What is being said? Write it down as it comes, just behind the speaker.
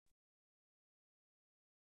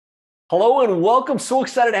Hello and welcome. So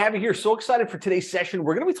excited to have you here. So excited for today's session.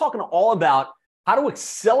 We're going to be talking all about how to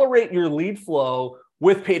accelerate your lead flow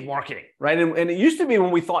with paid marketing, right? And it used to be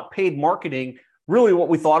when we thought paid marketing, really what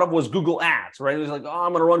we thought of was Google Ads, right? It was like, oh,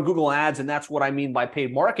 I'm going to run Google Ads, and that's what I mean by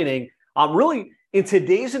paid marketing. Really, in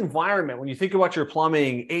today's environment, when you think about your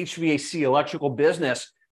plumbing, HVAC, electrical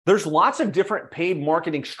business, there's lots of different paid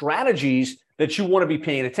marketing strategies that you want to be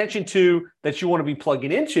paying attention to, that you want to be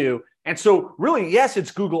plugging into. And so really, yes, it's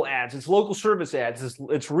Google Ads, it's local service ads, it's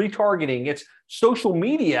retargeting, it's social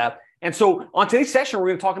media. And so on today's session, we're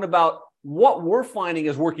going to be talking about what we're finding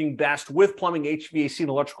is working best with plumbing, HVAC, and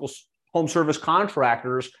electrical home service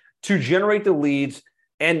contractors to generate the leads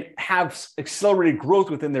and have accelerated growth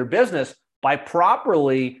within their business by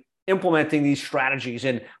properly implementing these strategies.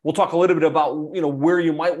 And we'll talk a little bit about, where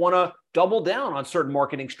you might want to double down on certain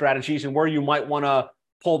marketing strategies and where you might want to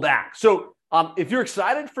pull back. So if you're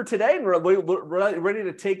excited for today and ready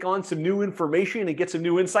to take on some new information and get some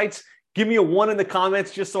new insights, give me a 1 in the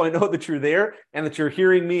comments just so I know that you're there and that you're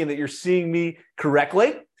hearing me and that you're seeing me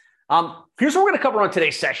correctly. Here's what we're going to cover on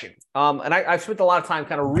today's session. And I've spent a lot of time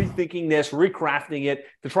kind of rethinking this, recrafting it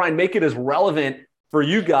to try and make it as relevant for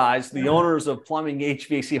you guys, the owners of plumbing,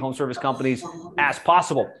 HVAC, home service companies, as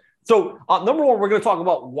possible. So number one, we're going to talk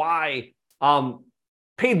about why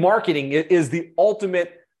paid marketing is the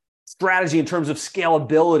ultimate strategy in terms of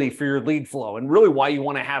scalability for your lead flow, and really why you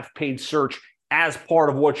want to have paid search as part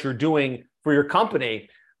of what you're doing for your company.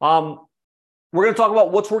 We're going to talk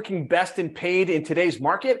about what's working best in paid in today's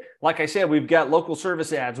market. Like I said, we've got local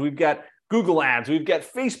service ads, we've got Google ads, we've got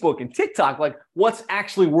Facebook and TikTok, like what's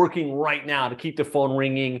actually working right now to keep the phone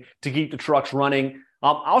ringing, to keep the trucks running.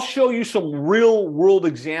 I'll show you some real world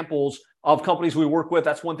examples of companies we work with.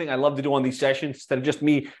 That's one thing I love to do on these sessions. Instead of just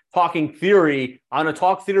me talking theory, I'm going to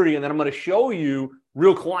talk theory and then I'm going to show you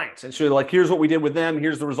real clients and show you, like, here's what we did with them,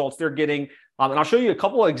 here's the results they're getting. And I'll show you a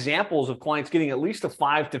couple of examples of clients getting at least a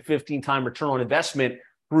 5 to 15 time return on investment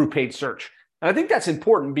through paid search. And I think that's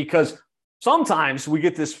important because sometimes we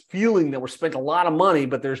get this feeling that we're spending a lot of money,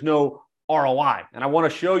 but there's no ROI. And I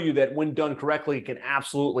want to show you that when done correctly, it can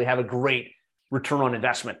absolutely have a great return on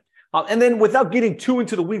investment. And then without getting too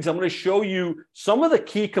into the weeds, I'm going to show you some of the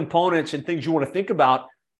key components and things you want to think about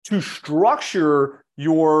to structure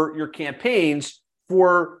your campaigns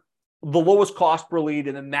for the lowest cost per lead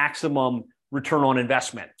and the maximum return on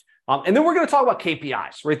investment. And then we're going to talk about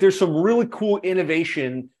KPIs, right? There's some really cool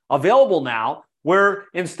innovation available now where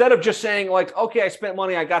instead of just saying like, okay, I spent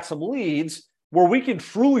money, I got some leads, where we can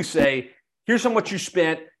truly say, here's how much you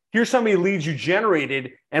spent, here's how many leads you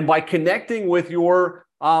generated. And by connecting with your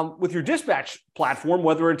dispatch platform,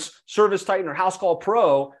 whether it's Service Titan or House Call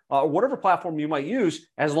Pro, or whatever platform you might use,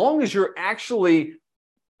 as long as you're actually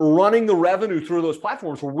running the revenue through those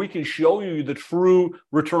platforms where we can show you the true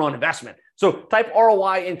return on investment. So type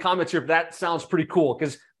ROI in comments here if that sounds pretty cool,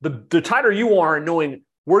 because the tighter you are in knowing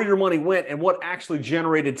where your money went and what actually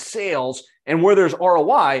generated sales and where there's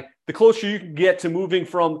ROI, the closer you can get to moving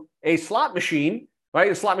from a slot machine,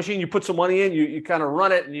 right? A slot machine, you put some money in, you kind of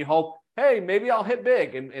run it and you hope, hey, maybe I'll hit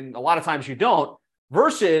big. And a lot of times you don't,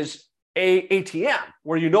 versus a ATM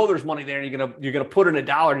where you know there's money there and you're gonna put in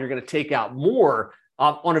 $1 and you're gonna take out more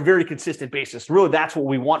on a very consistent basis. Really, that's what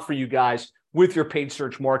we want for you guys with your paid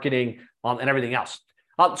search marketing and everything else.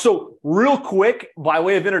 So real quick, by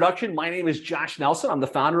way of introduction, my name is Josh Nelson. I'm the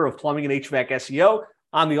founder of Plumbing and HVAC SEO.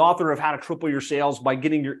 I'm the author of How to Triple Your Sales by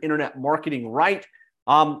Getting Your Internet Marketing Right.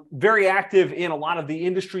 Very active in a lot of the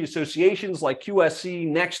industry associations like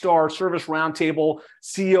QSC, Nexstar, Service Roundtable,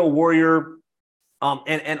 CEO Warrior,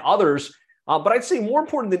 and others. But I'd say more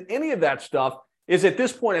important than any of that stuff is at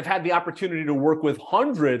this point, I've had the opportunity to work with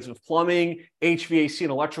hundreds of plumbing, HVAC,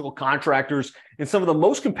 and electrical contractors in some of the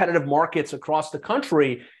most competitive markets across the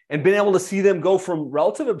country and been able to see them go from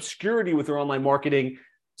relative obscurity with their online marketing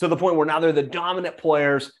to the point where now they're the dominant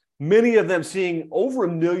players, many of them seeing over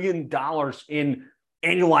 $1 million in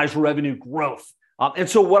annualized revenue growth. And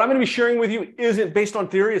so what I'm going to be sharing with you isn't based on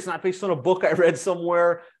theory. It's not based on a book I read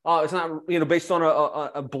somewhere. It's not based on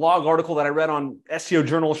a blog article that I read on SEO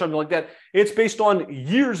Journal or something like that. It's based on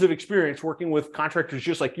years of experience working with contractors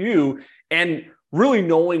just like you and really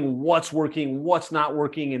knowing what's working, what's not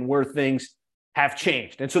working, and where things have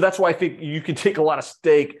changed. And so that's why I think you can take a lot of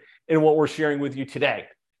stake in what we're sharing with you today.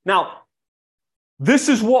 Now, this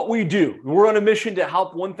is what we do. We're on a mission to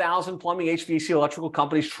help 1,000 plumbing, HVAC, electrical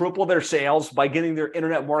companies triple their sales by getting their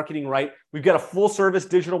internet marketing right. We've got a full-service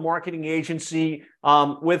digital marketing agency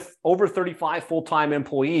with over 35 full-time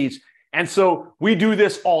employees. And so we do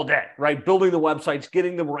this all day, right? Building the websites,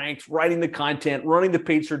 getting them ranked, writing the content, running the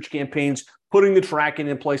paid search campaigns, putting the tracking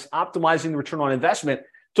in place, optimizing the return on investment.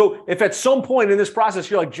 So if at some point in this process,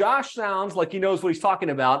 you're like, Josh sounds like he knows what he's talking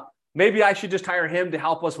about, maybe I should just hire him to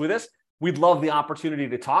help us with this. We'd love the opportunity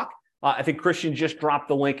to talk. I think Christian just dropped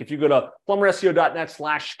the link. If you go to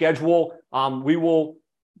plumberseo.net/schedule,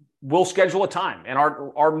 we'll schedule a time. And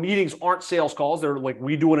our meetings aren't sales calls. They're like,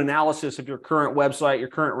 we do an analysis of your current website, your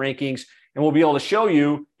current rankings, and we'll be able to show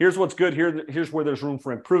you, here's what's good, here's where there's room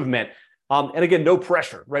for improvement. And again, no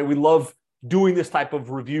pressure, right? We love doing this type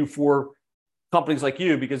of review for companies like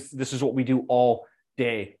you because this is what we do all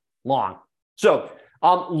day long. So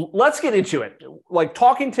let's get into it. Like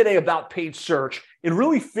talking today about paid search, it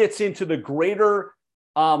really fits into the greater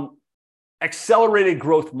accelerated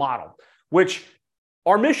growth model, which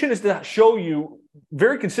our mission is to show you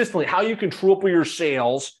very consistently how you can triple your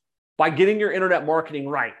sales by getting your internet marketing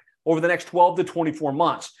right over the next 12 to 24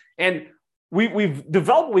 months. And we've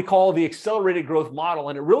developed what we call the accelerated growth model,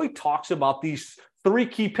 and it really talks about these three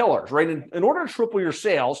key pillars, right? In order to triple your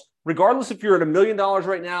sales, regardless if you're at $1 million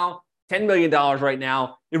right now, $10 million right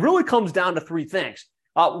now, it really comes down to three things.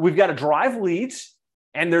 We've got to drive leads,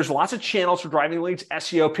 and there's lots of channels for driving leads: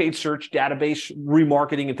 SEO, paid search, database,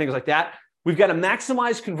 remarketing, and things like that. We've got to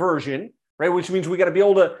maximize conversion, right? Which means we got to be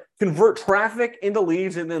able to convert traffic into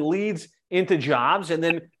leads and then leads into jobs and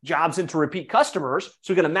then jobs into repeat customers.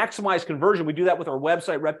 So we're going to maximize conversion. We do that with our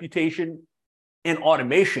website reputation and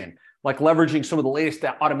automation, like leveraging some of the latest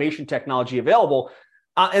automation technology available.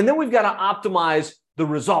 And then we've got to optimize the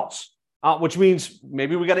results, which means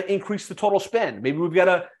maybe we got to increase the total spend. Maybe we've got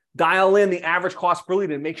to dial in the average cost per lead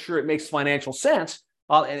and make sure it makes financial sense.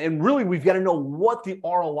 And really, we've got to know what the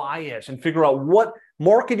ROI is and figure out what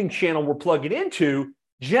marketing channel we're plugging into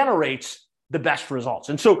generates the best results.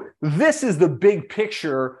 And so this is the big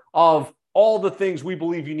picture of all the things we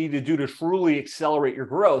believe you need to do to truly accelerate your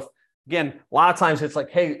growth. Again, a lot of times it's like,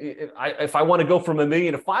 hey, if I want to go from $1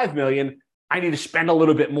 million to $5 million, I need to spend a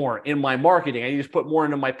little bit more in my marketing. I need to put more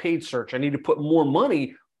into my paid search. I need to put more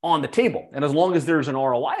money on the table. And as long as there's an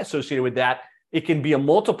ROI associated with that, it can be a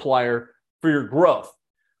multiplier for your growth.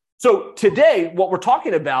 So today, what we're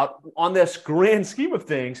talking about on this grand scheme of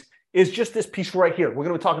things is just this piece right here. We're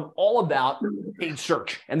going to be talking all about paid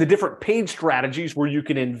search and the different paid strategies where you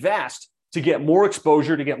can invest to get more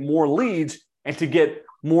exposure, to get more leads, and to get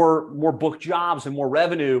more booked jobs and more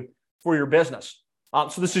revenue for your business.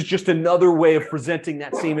 So this is just another way of presenting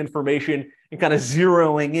that same information and kind of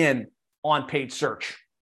zeroing in on paid search.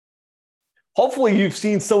 Hopefully you've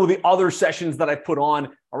seen some of the other sessions that I put on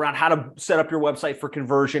around how to set up your website for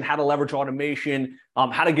conversion, how to leverage automation,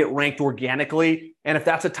 how to get ranked organically. And if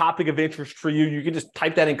that's a topic of interest for you, you can just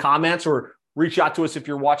type that in comments or reach out to us if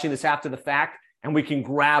you're watching this after the fact, and we can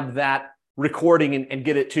grab that recording and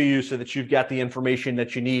get it to you so that you've got the information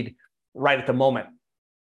that you need right at the moment.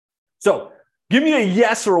 So give me a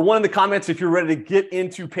yes or a one in the comments if you're ready to get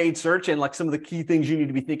into paid search and like some of the key things you need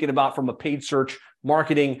to be thinking about from a paid search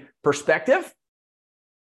marketing perspective.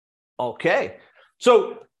 Okay.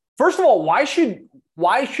 So first of all, why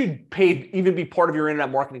should paid even be part of your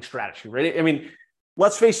internet marketing strategy, right? I mean,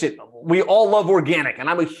 let's face it, we all love organic, and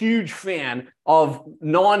I'm a huge fan of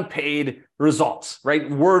non-paid results, right?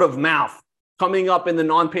 Word of mouth coming up in the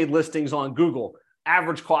non-paid listings on Google.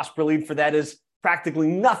 Average cost per lead for that is practically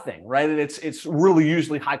nothing, right? And it's really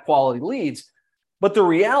usually high quality leads. But the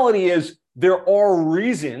reality is there are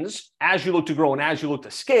reasons as you look to grow and as you look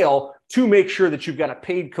to scale to make sure that you've got a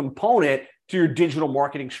paid component to your digital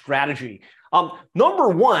marketing strategy. Number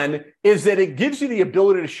one is that it gives you the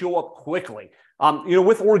ability to show up quickly.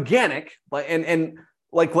 With organic, and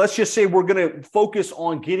like, let's just say we're going to focus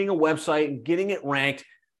on getting a website and getting it ranked.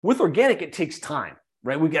 With organic, it takes time,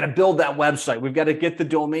 right? We've got to build that website. We've got to get the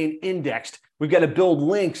domain indexed. We've got to build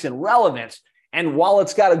links and relevance. And while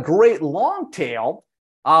it's got a great long tail,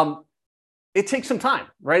 it takes some time,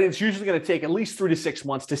 right? It's usually going to take at least 3 to 6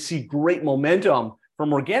 months to see great momentum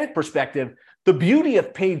from organic perspective. The beauty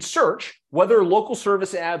of paid search, whether local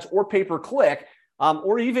service ads or pay-per-click,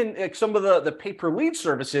 or even some of the pay-per-lead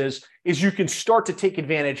services, is you can start to take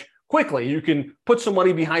advantage quickly. You can put some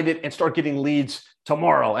money behind it and start getting leads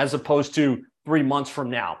tomorrow as opposed to 3 months from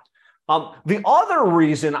now. The other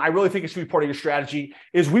reason I really think it should be part of your strategy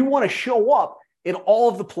is we want to show up in all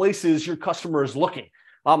of the places your customer is looking.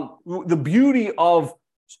 The beauty of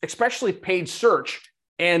especially paid search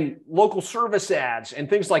and local service ads and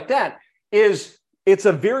things like that is it's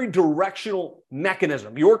a very directional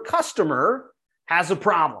mechanism. Your customer has a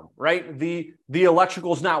problem, right? The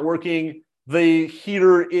electrical is not working. The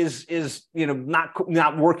heater is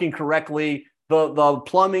not working correctly. The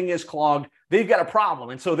plumbing is clogged. They've got a problem.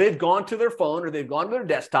 And so they've gone to their phone or they've gone to their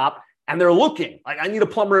desktop and they're looking like, I need a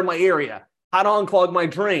plumber in my area. How to unclog my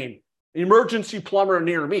drain. emergency plumber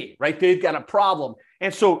near me, right? They've got a problem.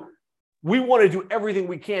 And so we want to do everything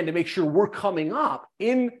we can to make sure we're coming up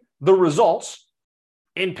in the results,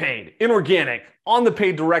 in paid, in organic, on the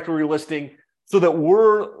paid directory listing, so that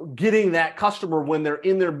we're getting that customer when they're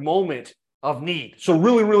in their moment of need. So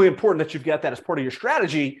really, really important that you've got that as part of your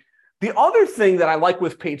strategy. The other thing that I like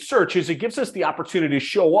with paid search is it gives us the opportunity to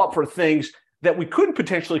show up for things that we couldn't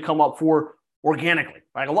potentially come up for organically,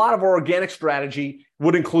 right? A lot of our organic strategy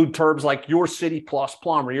would include terms like your city plus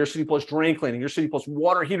plumber, your city plus drain cleaning, your city plus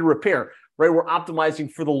water heater repair, right? We're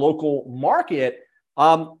optimizing for the local market.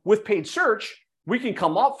 With paid search, we can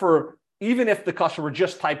come up for, even if the customer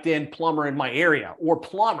just typed in plumber in my area or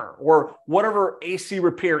plumber or whatever AC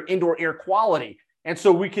repair, indoor air quality. And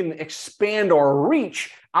so we can expand our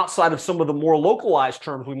reach outside of some of the more localized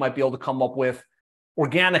terms we might be able to come up with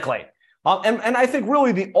organically. And I think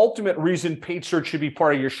really the ultimate reason paid search should be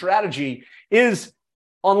part of your strategy is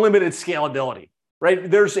unlimited scalability, right?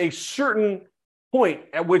 There's a certain point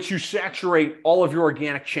at which you saturate all of your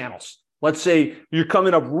organic channels. Let's say you're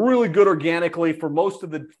coming up really good organically for most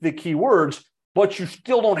of the keywords, but you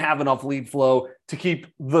still don't have enough lead flow to keep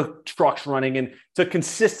the trucks running and to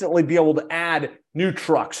consistently be able to add new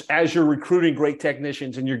trucks as you're recruiting great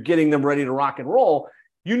technicians and you're getting them ready to rock and roll.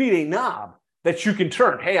 You need a knob that you can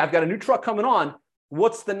turn. Hey, I've got a new truck coming on.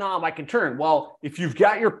 What's the knob I can turn? Well, if you've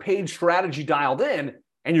got your paid strategy dialed in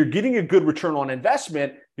and you're getting a good return on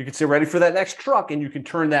investment, you can say, ready for that next truck, and you can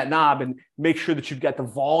turn that knob and make sure that you've got the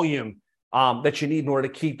volume that you need in order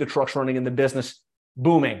to keep the trucks running and the business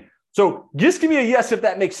booming. So just give me a yes if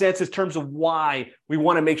that makes sense in terms of why we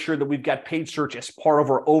want to make sure that we've got paid search as part of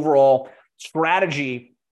our overall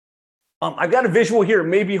strategy. I've got a visual here. It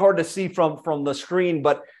may be hard to see from the screen,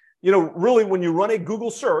 but really when you run a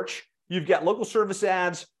Google search, you've got local service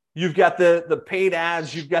ads, you've got the paid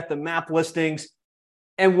ads, you've got the map listings.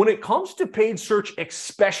 And when it comes to paid search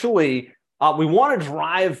especially, we want to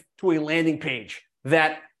drive to a landing page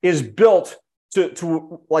that is built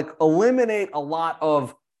to like eliminate a lot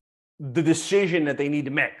of the decision that they need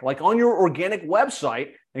to make. Like on your organic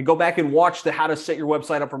website, and go back and watch the how to set your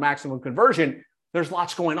website up for maximum conversion, there's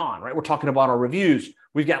lots going on, right? We're talking about our reviews.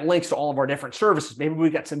 We've got links to all of our different services. Maybe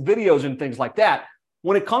we've got some videos and things like that.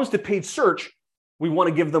 When it comes to paid search, we want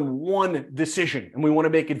to give them one decision and we want to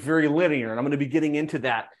make it very linear. And I'm going to be getting into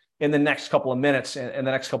that in the next couple of minutes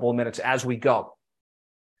as we go.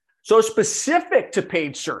 So specific to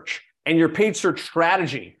paid search and your paid search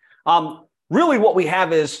strategy, really what we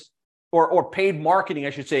have is, or paid marketing, I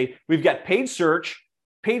should say, we've got paid search,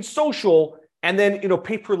 paid social, and then,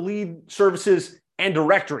 pay per lead services and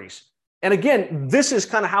directories. And again, this is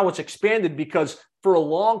kind of how it's expanded, because for a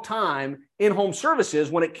long time in-home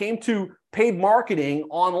services, when it came to paid marketing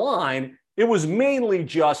online, it was mainly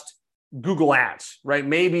just Google ads, right?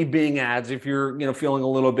 Maybe Bing ads if you're, feeling a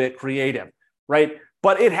little bit creative, right?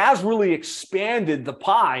 But it has really expanded the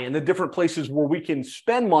pie and the different places where we can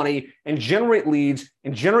spend money and generate leads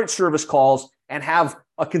and generate service calls and have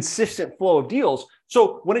a consistent flow of deals.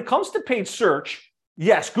 So when it comes to paid search,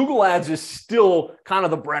 yes, Google Ads is still kind of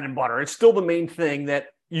the bread and butter. It's still the main thing that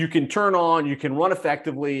you can turn on, you can run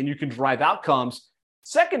effectively, and you can drive outcomes.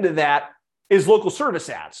 Second to that is local service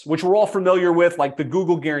ads, which we're all familiar with, like the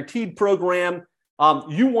Google Guaranteed program.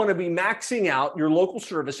 You want to be maxing out your local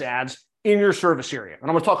service ads in your service area. And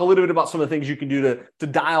I'm going to talk a little bit about some of the things you can do to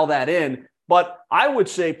dial that in. But I would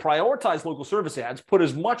say prioritize local service ads, put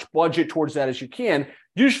as much budget towards that as you can.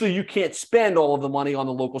 Usually you can't spend all of the money on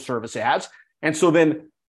the local service ads. And so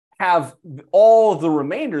then have all of the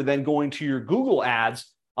remainder then going to your Google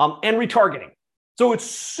ads and retargeting. So it's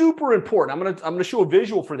super important. I'm going to show a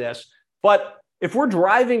visual for this, but if we're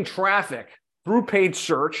driving traffic through paid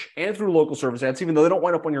search and through local service ads, even though they don't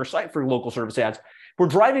wind up on your site for local service ads, if we're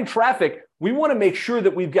driving traffic, we want to make sure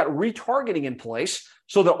that we've got retargeting in place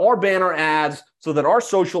so that our banner ads, so that our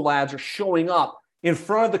social ads are showing up in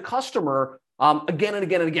front of the customer again and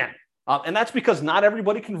again and again. And that's because not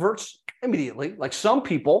everybody converts immediately. Like some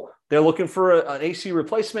people, they're looking for an AC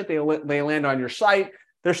replacement. They land on your site.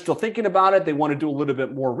 They're still thinking about it. They want to do a little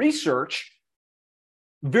bit more research.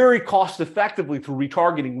 Very cost effectively through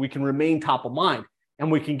retargeting, we can remain top of mind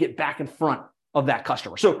and we can get back in front of that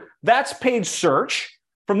customer. So that's paid search.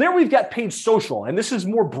 From there, we've got paid social. And this is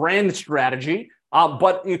more brand strategy.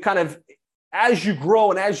 But you kind of, as you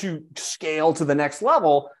grow and as you scale to the next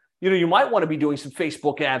level, you might want to be doing some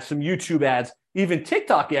Facebook ads, some YouTube ads, even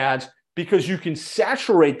TikTok ads, because you can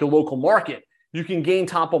saturate the local market. You can gain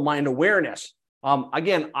top of mind awareness.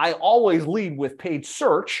 Again, I always lead with paid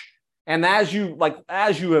search. And as you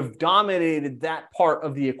have dominated that part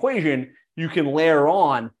of the equation, you can layer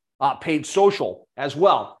on paid social as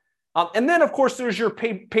well. And then, of course, there's your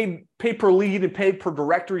pay per lead and pay per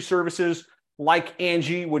directory services like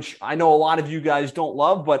Angie, which I know a lot of you guys don't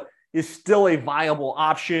love, but is still a viable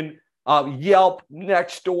option. Yelp,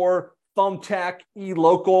 Nextdoor, Thumbtack,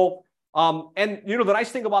 eLocal. And the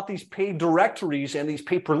nice thing about these paid directories and these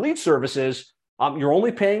pay per lead services, you're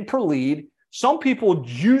only paying per lead. Some people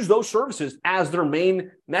use those services as their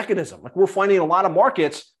main mechanism. Like we're finding in a lot of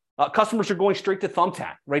markets, customers are going straight to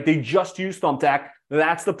Thumbtack, right? They just use Thumbtack.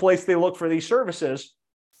 That's the place they look for these services,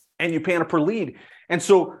 and you pay on a per lead. And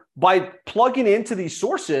so by plugging into these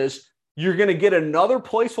sources, you're going to get another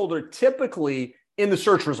placeholder typically in the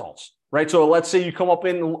search results, right? So let's say you come up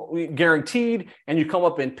in guaranteed and you come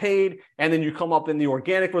up in paid, and then you come up in the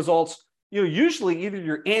organic results. Usually either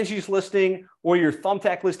your Angie's listing or your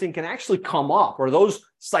Thumbtack listing can actually come up, or those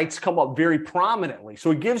sites come up very prominently.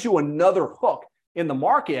 So it gives you another hook in the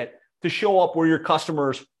market to show up where your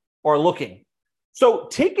customers are looking. So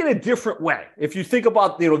take it a different way. If you think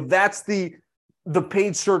about, that's the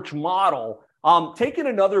paid search model. Take it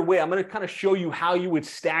another way. I'm going to kind of show you how you would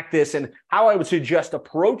stack this and how I would suggest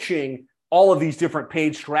approaching all of these different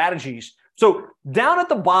paid strategies. So down at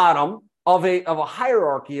the bottom of a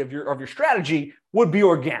hierarchy of your strategy would be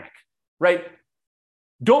organic, right?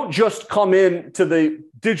 Don't just come in to the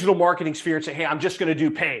digital marketing sphere and say, hey, I'm just going to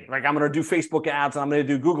do paid. Like I'm going to do Facebook ads and I'm going to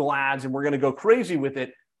do Google ads and we're going to go crazy with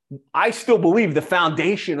it. I still believe the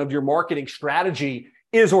foundation of your marketing strategy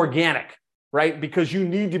is organic, right? Because you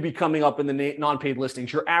need to be coming up in the non-paid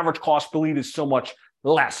listings. Your average cost per lead is so much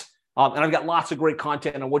less. And I've got lots of great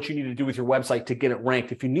content on what you need to do with your website to get it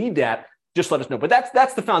ranked. If you need that, just let us know. But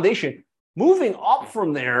that's the foundation. Moving up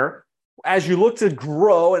from there, as you look to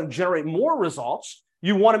grow and generate more results,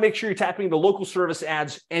 you want to make sure you're tapping the local service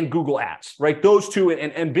ads and Google ads, right? Those two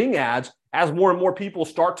and Bing ads, as more and more people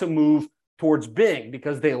start to move towards Bing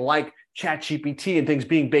because they like ChatGPT and things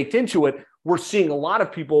being baked into it, we're seeing a lot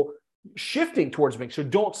of people shifting towards Bing. So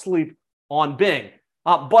don't sleep on Bing.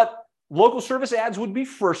 But local service ads would be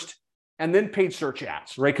first, and then paid search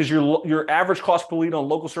ads, right? Because your average cost per lead on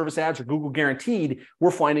local service ads or Google guaranteed,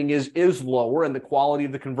 we're finding is lower, and the quality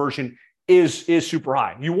of the conversion is super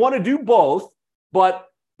high. You want to do both, but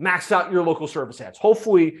max out your local service ads.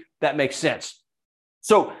 Hopefully that makes sense.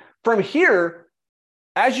 So from here,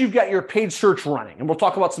 as you've got your paid search running, and we'll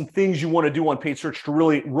talk about some things you want to do on paid search to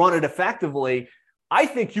really run it effectively, I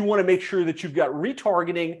think you want to make sure that you've got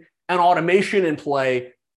retargeting and automation in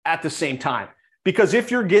play at the same time. Because if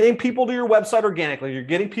you're getting people to your website organically, you're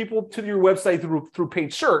getting people to your website through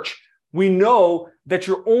paid search, we know that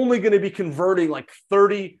you're only going to be converting like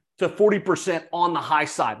 30 to 40% on the high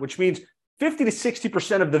side, which means 50 to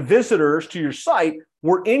 60% of the visitors to your site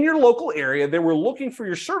were in your local area. They were looking for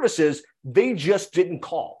your services. They just didn't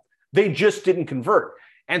call. They just didn't convert.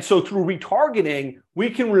 And so through retargeting, we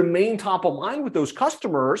can remain top of mind with those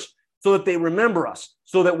customers so that they remember us,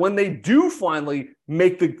 so that when they do finally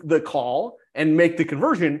make the call and make the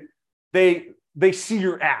conversion, they see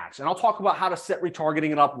your ads. And I'll talk about how to set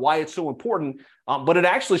retargeting up, why it's so important. But it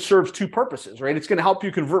actually serves two purposes, right? It's going to help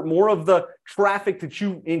you convert more of the traffic that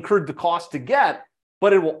you incurred the cost to get,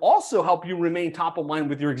 but it will also help you remain top of mind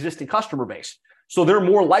with your existing customer base. So they're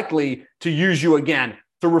more likely to use you again,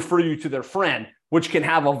 to refer you to their friend, which can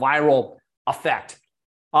have a viral effect.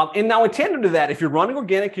 And now in tandem to that, if you're running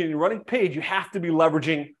organic and you're running paid, you have to be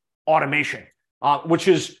leveraging automation, which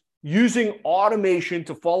is using automation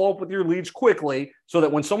to follow up with your leads quickly so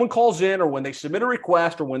that when someone calls in or when they submit a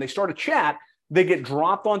request or when they start a chat, they get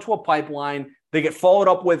dropped onto a pipeline. They get followed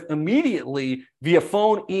up with immediately via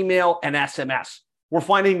phone, email, and SMS. We're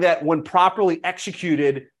finding that when properly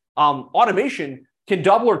executed, automation can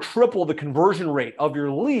double or triple the conversion rate of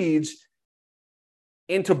your leads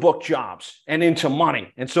into booked jobs and into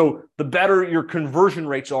money. And so the better your conversion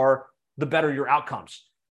rates are, the better your outcomes.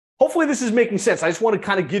 Hopefully this is making sense. I just want to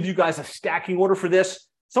kind of give you guys a stacking order for this.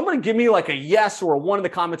 Somebody give me like a yes or a one in the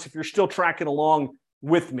comments if you're still tracking along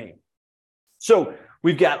with me. So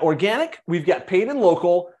we've got organic, we've got paid and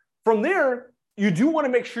local. From there, you do want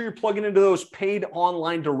to make sure you're plugging into those paid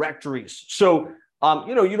online directories. So,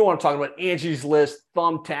 you don't want to talk about Angie's List,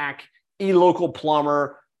 Thumbtack, eLocal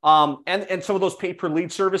Plumber, and some of those pay per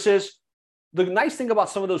lead services. The nice thing about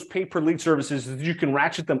some of those pay per lead services is you can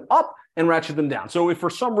ratchet them up and ratchet them down. So if for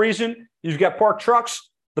some reason you've got parked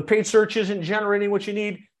trucks, the paid search isn't generating what you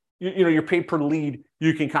need, your pay per lead,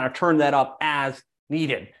 you can kind of turn that up as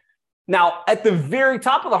needed. Now, at the very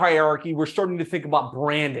top of the hierarchy, we're starting to think about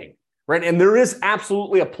branding, right? And there is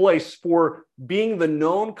absolutely a place for being the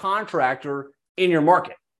known contractor in your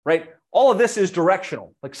market, right? All of this is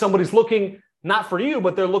directional. Like somebody's looking not for you,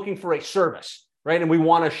 but they're looking for a service. right? And we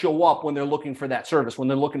want to show up when they're looking for that service, when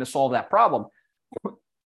they're looking to solve that problem.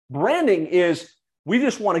 Branding is we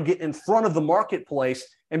just want to get in front of the marketplace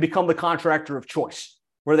and become the contractor of choice,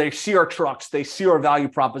 where they see our trucks, they see our value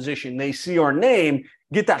proposition, they see our name,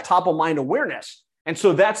 get that top of mind awareness. And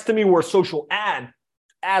so that's to me where social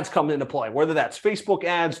ads come into play, whether that's Facebook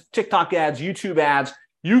ads, TikTok ads, YouTube ads.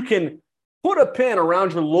 You can put a pin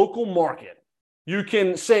around your local market. You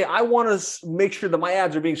can say, I want to make sure that my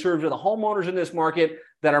ads are being served to the homeowners in this market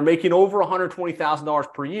that are making over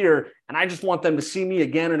 $120,000 per year. And I just want them to see me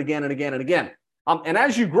again and again and again and again. And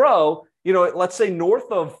as you grow, let's say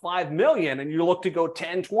north of 5 million and you look to go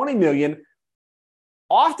 10, 20 million,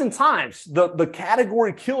 oftentimes the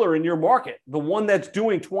category killer in your market, the one that's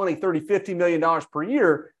doing 20, 30, $50 million per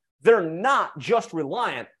year, they're not just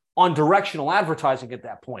reliant on directional advertising at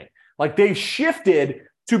that point. Like they've shifted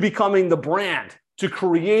to becoming the brand, to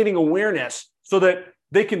creating awareness so that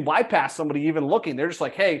they can bypass somebody even looking. They're just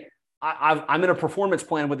like, hey, I'm in a performance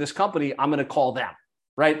plan with this company. I'm going to call them,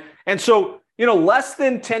 right? And so, less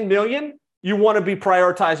than 10 million, you want to be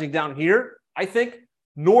prioritizing down here. I think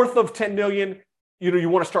north of 10 million, you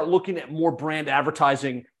want to start looking at more brand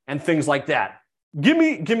advertising and things like that. Give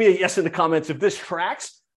me a yes in the comments if this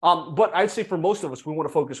tracks. But I'd say for most of us, we want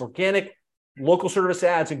to focus organic, local service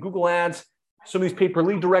ads and Google ads, some of these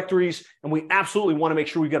pay-per-lead directories, and we absolutely want to make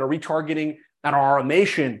sure we got our retargeting and our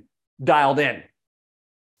automation dialed in.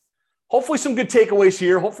 Hopefully some good takeaways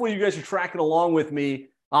here. Hopefully you guys are tracking along with me.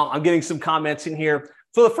 I'm getting some comments in here.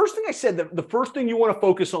 So the first thing I said, the first thing you want to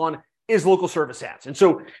focus on is local service ads. And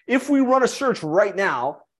so if we run a search right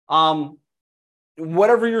now,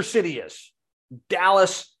 whatever your city is,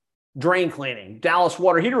 Dallas drain cleaning, Dallas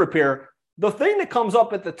water heater repair, the thing that comes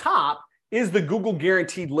up at the top is the Google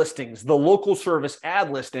guaranteed listings, the local service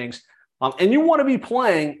ad listings. And you want to be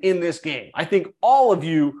playing in this game. I think all of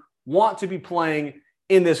you want to be playing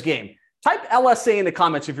in this game. Type LSA in the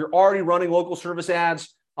comments if you're already running local service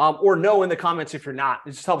ads, or no in the comments if you're not.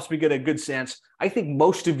 It just helps me get a good sense. I think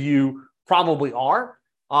most of you probably are.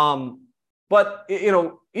 But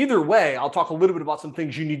either way, I'll talk a little bit about some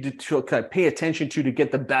things you need to kind of pay attention to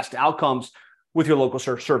get the best outcomes with your local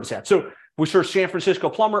service ad. So we search San Francisco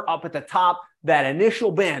plumber up at the top. That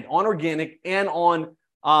initial band on organic and on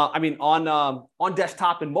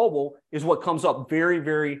desktop and mobile is what comes up very,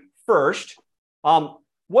 very first.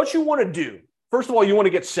 What you want to do, first of all, you want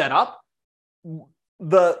to get set up.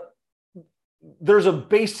 There's a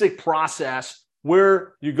basic process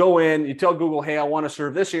where you go in, you tell Google, hey, I want to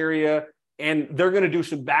serve this area, and they're going to do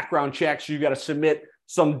some background checks. You got to submit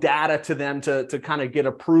some data to them to kind of get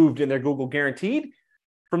approved in their Google guaranteed.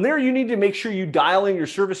 From there, you need to make sure you dial in your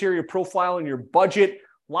service area profile and your budget.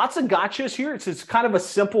 Lots of gotchas here. It's kind of a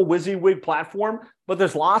simple WYSIWYG platform, but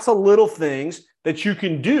there's lots of little things that you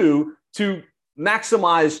can do to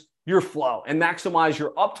maximize your flow and maximize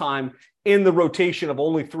your uptime in the rotation of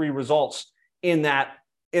only 3 results in that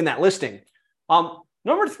listing.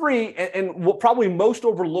 Number 3, and what probably most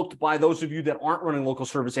overlooked by those of you that aren't running local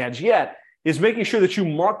service ads yet, is making sure that you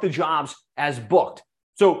mark the jobs as booked.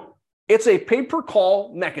 So it's a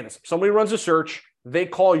pay-per-call mechanism. Somebody runs a search, they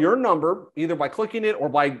call your number either by clicking it or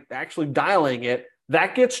by actually dialing it.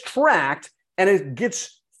 That gets tracked and it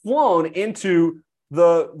gets flown into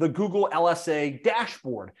the Google LSA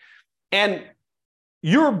dashboard. And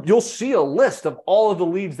you'll see a list of all of the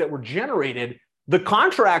leads that were generated. The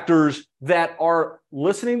contractors that are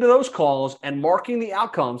listening to those calls and marking the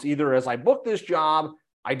outcomes, either as I booked this job,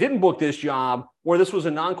 I didn't book this job, or this was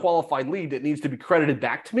a non-qualified lead that needs to be credited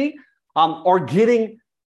back to me,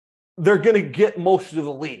 they're going to get most of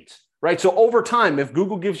the leads, right? So over time, if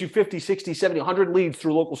Google gives you 50, 60, 70, 100 leads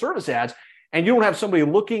through local service ads, and you don't have somebody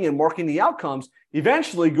looking and marking the outcomes,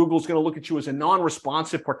 eventually Google's going to look at you as a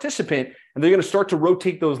non-responsive participant, and they're going to start to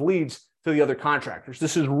rotate those leads to the other contractors.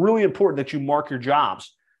 This is really important that you mark your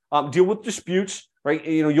jobs. Deal with disputes, right?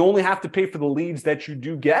 You only have to pay for the leads that you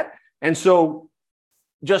do get. And so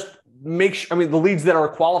just make sure, the leads that are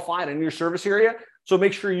qualified in your service area. So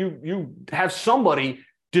make sure you have somebody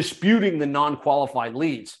disputing the non-qualified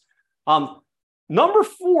leads. Number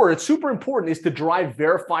 4, it's super important, is to drive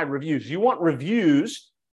verified reviews. You want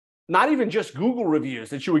reviews, not even just Google reviews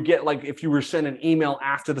that you would get, like if you were sent an email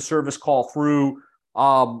after the service call through,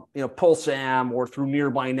 Pulsam or through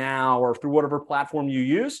Nearby Now or through whatever platform you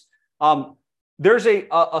use. There's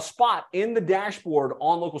a spot in the dashboard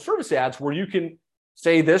on local service ads where you can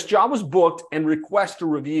say this job was booked and request a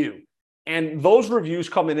review. And those reviews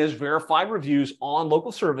come in as verified reviews on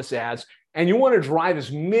local service ads. And you want to drive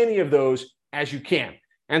as many of those as you can.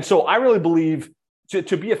 And so I really believe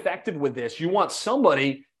to be effective with this, you want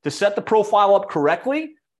somebody to set the profile up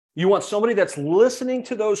correctly You want somebody that's listening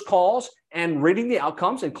to those calls and rating the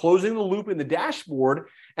outcomes and closing the loop in the dashboard.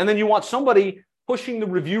 And then you want somebody pushing the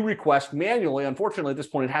review request manually. Unfortunately, at this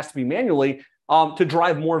point, it has to be manually to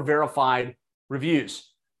drive more verified reviews.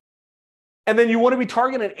 And then you want to be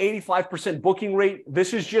targeting an 85% booking rate.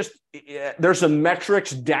 This is just, there's a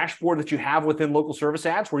metrics dashboard that you have within local service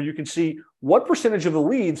ads where you can see what percentage of the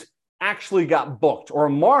leads actually got booked or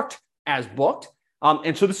marked as booked.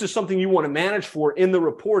 And so this is something you want to manage for in the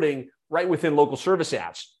reporting right within local service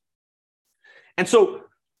ads. And so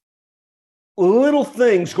little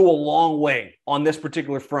things go a long way on this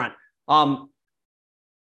particular front.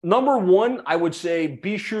 Number one, I would say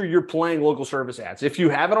be sure you're playing local service ads. If you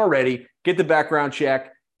haven't already, get the background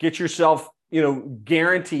check, get yourself,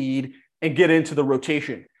 guaranteed, and get into the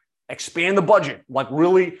rotation. Expand the budget. Like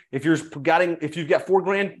really, if you've got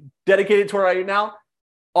 $4,000 dedicated to it right now,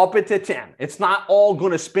 up it to 10. It's not all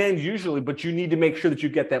going to spend usually, but you need to make sure that you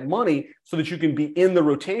get that money so that you can be in the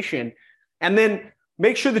rotation. And then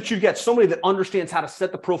make sure that you get somebody that understands how to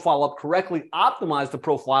set the profile up correctly, optimize the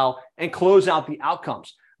profile, and close out the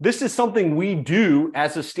outcomes. This is something we do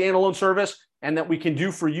as a standalone service and that we can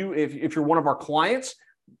do for you if you're one of our clients.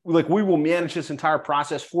 Like we will manage this entire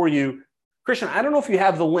process for you. Christian, I don't know if you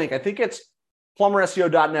have the link. I think it's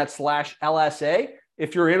plumberseo.net/LSA.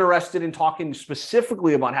 If you're interested in talking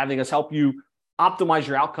specifically about having us help you optimize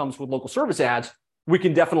your outcomes with local service ads, we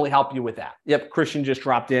can definitely help you with that. Yep, Christian just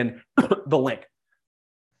dropped in the link.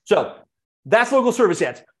 So that's local service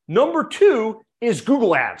ads. Number two is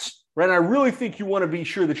Google ads, right? And I really think you want to be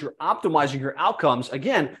sure that you're optimizing your outcomes.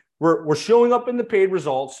 Again, we're showing up in the paid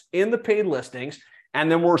results, in the paid listings,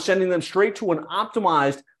 and then we're sending them straight to an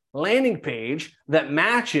optimized landing page that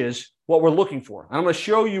matches what we're looking for. And I'm going to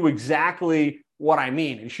show you exactly what I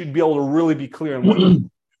mean. You should be able to really be clear on what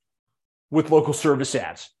with local service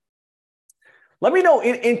ads. Let me know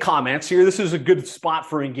in comments here. This is a good spot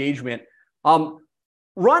for engagement. Type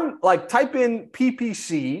in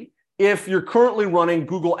PPC if you're currently running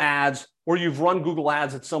Google ads or you've run Google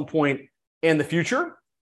ads at some point in the future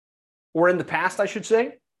or in the past, I should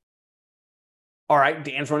say. All right,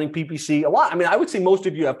 Dan's running PPC a lot. I mean, I would say most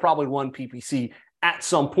of you have probably run PPC at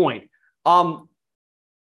some point. What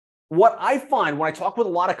I find when I talk with a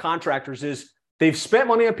lot of contractors is they've spent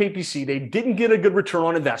money on PPC, they didn't get a good return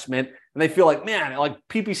on investment, and they feel like, man, like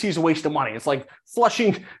PPC is a waste of money. It's like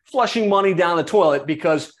flushing money down the toilet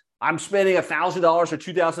because I'm spending $1,000 or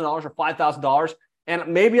 $2,000 or $5,000,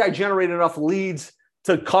 and maybe I generate enough leads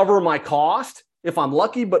to cover my cost if I'm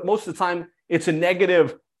lucky, but most of the time it's a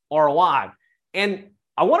negative ROI. And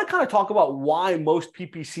I want to kind of talk about why most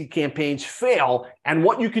PPC campaigns fail and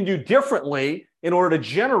what you can do differently in order to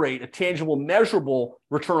generate a tangible, measurable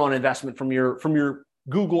return on investment from your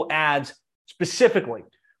Google ads specifically.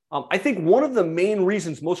 I think one of the main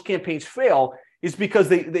reasons most campaigns fail is because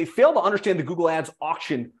they fail to understand the Google ads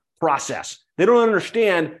auction process. They don't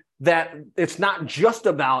understand that it's not just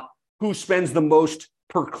about who spends the most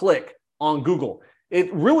per click on Google.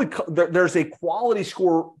 It really, there's a quality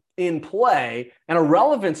score in play and a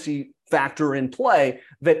relevancy factor in play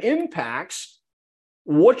that impacts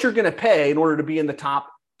what you're going to pay in order to be in the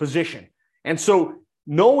top position. And so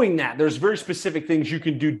knowing that, there's very specific things you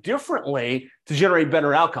can do differently to generate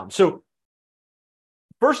better outcomes. So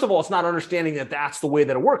first of all, it's not understanding that that's the way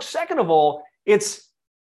that it works. Second of all, it's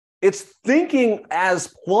thinking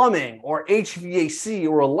as plumbing or HVAC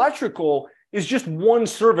or electrical is just one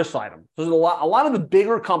service item. So there's a lot of the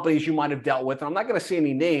bigger companies you might have dealt with, and I'm not going to say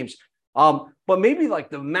any names, but maybe like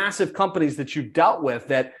the massive companies that you've dealt with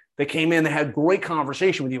that they came in, they had great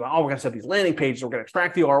conversation with you. Oh, we're going to set these landing pages, we're going to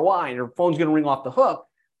extract the ROI, and your phone's going to ring off the hook.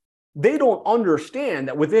 They don't understand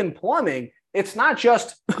that within plumbing, it's not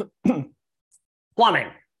just plumbing,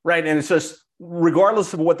 right? And it's just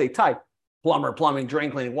regardless of what they type, plumber, plumbing,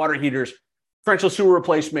 drain cleaning, water heaters, torrential sewer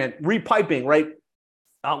replacement, repiping, right?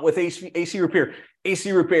 With AC repair,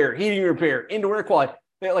 heating repair, indoor air quality.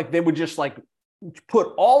 They would just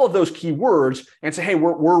put all of those keywords and say, hey,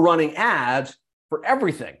 we're running ads for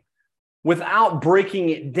everything without breaking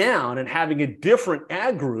it down and having a different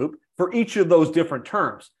ad group for each of those different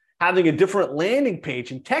terms, having a different landing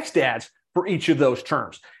page and text ads for each of those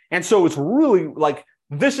terms. And so it's really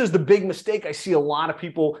this is the big mistake. I see a lot of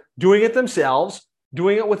people doing it themselves,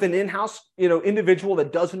 doing it with an in-house, individual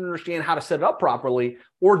that doesn't understand how to set it up properly,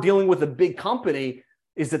 or dealing with a big company,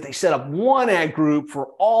 is that they set up one ad group for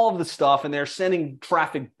all of the stuff and they're sending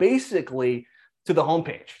traffic basically to the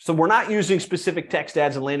homepage. So we're not using specific text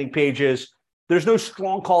ads and landing pages. There's no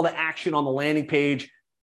strong call to action on the landing page.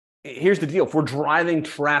 Here's the deal. If we're driving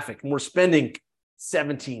traffic and we're spending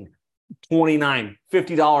 $17, $29,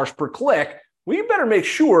 $50 per click, we better make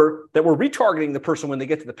sure that we're retargeting the person when they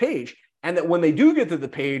get to the page, and that when they do get to the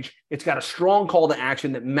page, it's got a strong call to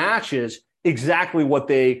action that matches exactly what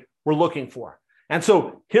they were looking for. And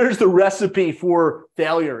so here's the recipe for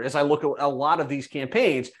failure as I look at a lot of these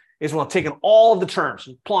campaigns is we're taking all of the terms,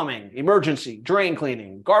 plumbing, emergency, drain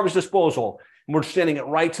cleaning, garbage disposal, and we're sending it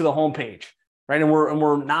right to the homepage, right? And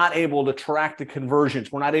we're not able to track the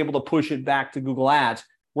conversions. We're not able to push it back to Google Ads.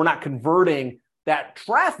 We're not converting that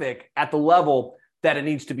traffic at the level that it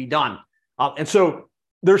needs to be done. And so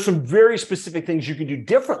there's some very specific things you can do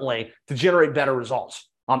differently to generate better results.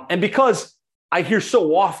 And because I hear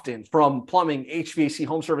so often from plumbing, HVAC,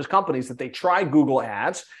 home service companies that they tried Google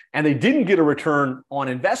Ads and they didn't get a return on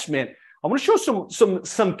investment, I'm going to show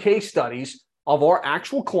some case studies of our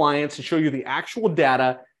actual clients and show you the actual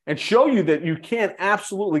data and show you that you can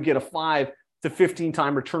absolutely get a 5 to 15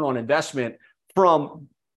 time return on investment from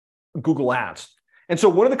Google Ads. And so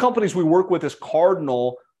one of the companies we work with is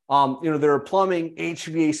Cardinal. They're a plumbing,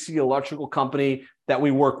 HVAC, electrical company that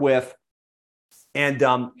we work with. And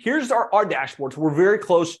here's our dashboards. We're very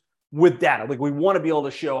close with data. Like we want to be able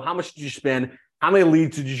to show how much did you spend, how many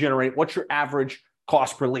leads did you generate, what's your average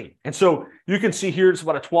cost per lead. And so you can see here it's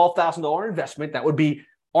about a $12,000 investment. That would be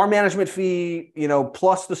our management fee,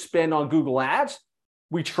 plus the spend on Google Ads.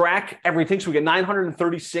 We track everything. So we get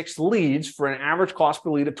 936 leads for an average cost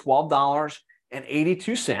per lead of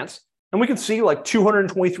 $12.82. And we can see like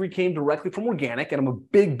 223 came directly from organic. And I'm a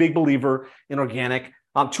big, big believer in organic.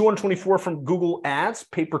 224 from Google Ads,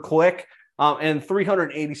 pay-per-click, and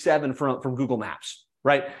 387 from Google Maps,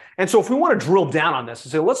 right? And so if we want to drill down on this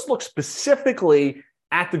and say, let's look specifically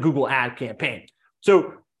at the Google ad campaign.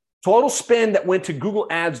 So total spend that went to Google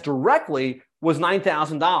Ads directly was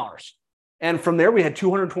 $9,000. And from there, we had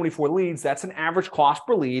 224 leads. That's an average cost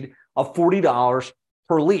per lead of $40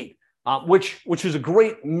 per lead, which is a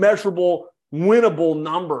great measurable, winnable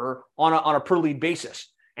number on a per lead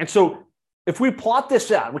basis. And so if we plot this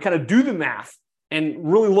out, we kind of do the math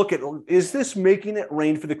and really look at, is this making it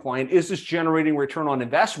rain for the client? Is this generating return on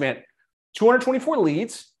investment? 224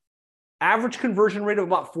 leads, average conversion rate of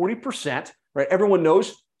about 40%, right? Everyone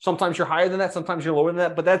knows sometimes you're higher than that, sometimes you're lower than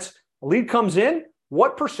that, but that's a lead comes in,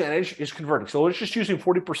 what percentage is converting? So let's just using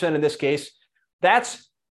 40% in this case. That's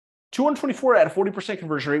 224 at a 40%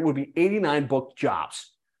 conversion rate would be 89 booked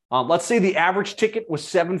jobs. Let's say the average ticket was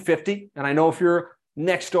 $750. And I know if you're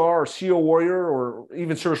Nexstar or CO Warrior or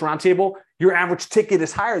even Service Roundtable, your average ticket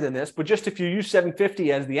is higher than this. But just if you use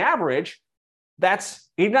 $750 as the average, that's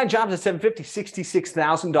 89 jobs at $750,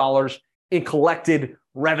 $66,000 in collected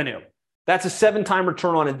revenue. That's a 7-time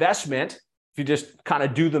return on investment if you just kind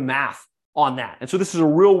of do the math on that. And so this is a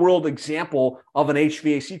real world example of an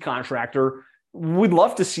HVAC contractor. We'd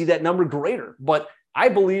love to see that number greater. But I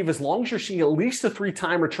believe as long as you're seeing at least a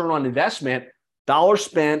 3-time return on investment, dollars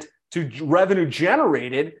spent to revenue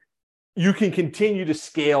generated, you can continue to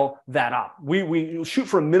scale that up. We shoot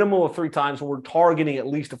for a minimum of 3 times, and we're targeting at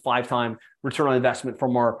least a 5-time return on investment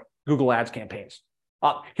from our Google Ads campaigns.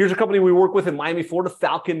 Here's a company we work with in Miami, Florida,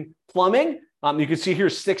 Falcon Plumbing. You can see here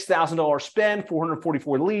 $6,000 spend,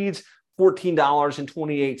 444 leads,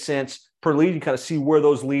 $14.28 per lead. You kind of see where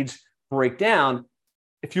those leads break down.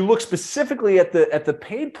 If you look specifically at the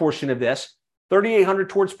paid portion of this, $3,800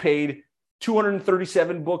 towards paid,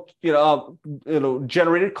 237 booked,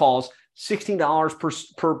 generated calls,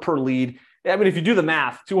 $16 per lead. I mean, if you do the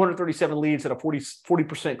math, 237 leads at a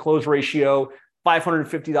 40% close ratio,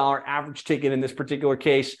 $550 average ticket in this particular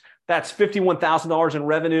case, that's $51,000 in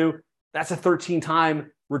revenue. That's a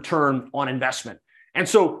 13-time return on investment. And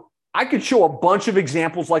so I could show a bunch of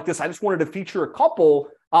examples like this. I just wanted to feature a couple.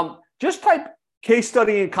 Just type case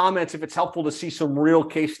study in comments if it's helpful to see some real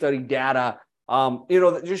case study data.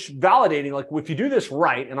 Just validating, like if you do this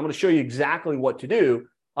right, and I'm going to show you exactly what to do,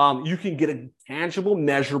 you can get a tangible,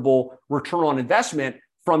 measurable return on investment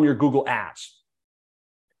from your Google Ads.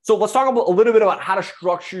 So let's talk a little bit about how to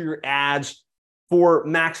structure your ads for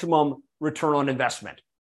maximum return on investment.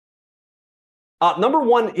 Number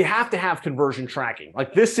one, you have to have conversion tracking.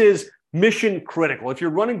 Like this is mission critical. If you're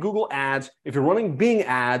running Google Ads, if you're running Bing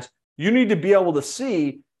Ads, you need to be able to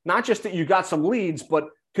see not just that you got some leads, but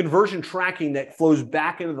conversion tracking that flows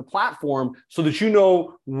back into the platform so that you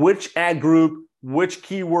know which ad group, which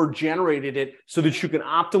keyword generated it so that you can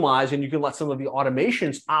optimize and you can let some of the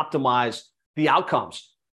automations optimize the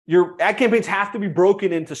outcomes. Your ad campaigns have to be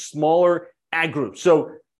broken into smaller ad groups.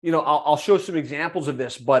 So, I'll show some examples of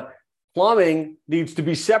this, but plumbing needs to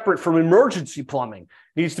be separate from emergency plumbing,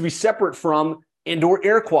 needs to be separate from indoor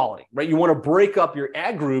air quality, right? You want to break up your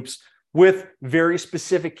ad groups with very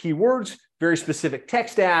specific keywords, very specific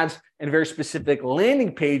text ads, and very specific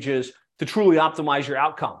landing pages to truly optimize your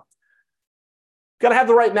outcome. Got to have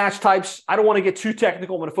the right match types. I don't want to get too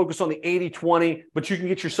technical. I'm going to focus on the 80-20, but you can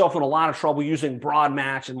get yourself in a lot of trouble using broad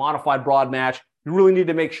match and modified broad match. You really need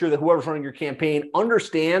to make sure that whoever's running your campaign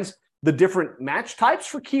understands the different match types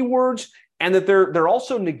for keywords and that they're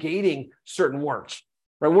also negating certain words.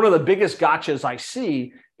 Right? One of the biggest gotchas I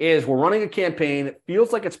see is we're running a campaign. It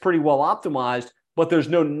feels like it's pretty well optimized, but there's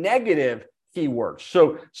no negative keywords.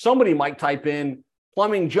 So somebody might type in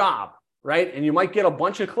plumbing job, right? And you might get a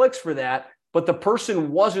bunch of clicks for that, but the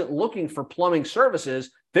person wasn't looking for plumbing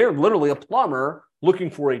services. They're literally a plumber looking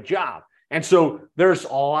for a job. And so there's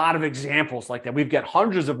a lot of examples like that. We've got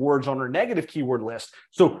hundreds of words on our negative keyword list.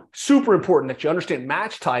 So super important that you understand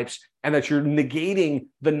match types and that you're negating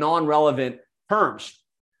the non-relevant terms.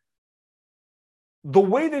 The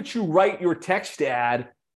way that you write your text ad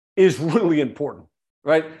is really important,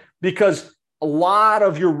 right? Because a lot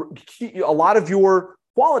of your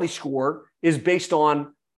quality score is based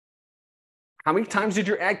on how many times did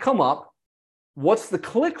your ad come up, what's the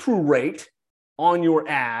click-through rate on your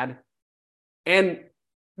ad, and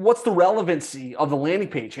what's the relevancy of the landing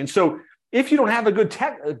page. And so if you don't have a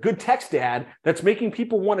good text ad that's making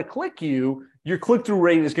people want to click you, your click-through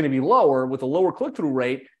rate is going to be lower. With a lower click-through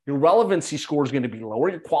rate, your relevancy score is going to be lower,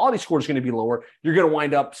 your quality score is going to be lower. You're going to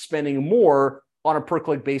wind up spending more on a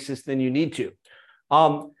per-click basis than you need to.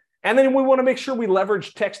 And then we want to make sure we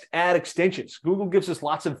leverage text ad extensions. Google gives us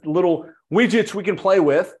lots of little widgets we can play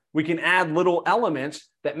with. We can add little elements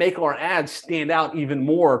that make our ads stand out even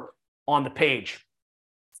more on the page.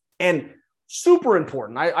 And super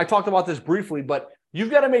important, I talked about this briefly, but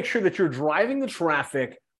you've got to make sure that you're driving the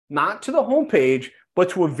traffic not to the homepage, but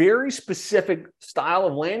to a very specific style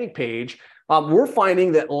of landing page. We're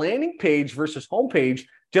finding that landing page versus homepage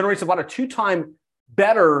generates about a 2-time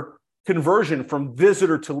better conversion from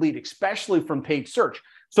visitor to lead, especially from paid search.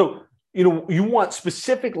 So, you want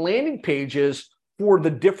specific landing pages for the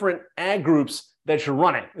different ad groups that you're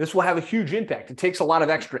running. This will have a huge impact. It takes a lot of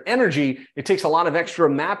extra energy. It takes a lot of extra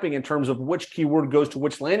mapping in terms of which keyword goes to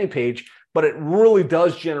which landing page, but it really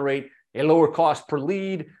does generate a lower cost per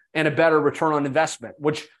lead and a better return on investment,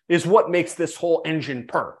 which is what makes this whole engine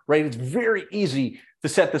purr, right? It's very easy to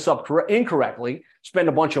set this up incorrectly, spend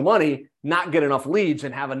a bunch of money, not get enough leads,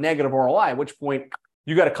 and have a negative ROI, at which point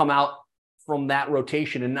you got to come out from that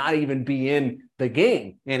rotation and not even be in the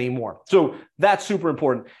game anymore. So that's super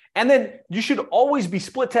important. And then you should always be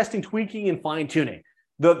split testing, tweaking, and fine tuning.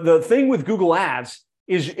 The thing with Google Ads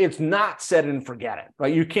is it's not set and forget it,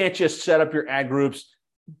 right? You can't just set up your ad groups,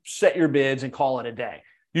 set your bids, and call it a day.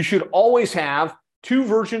 You should always have 2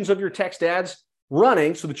 versions of your text ads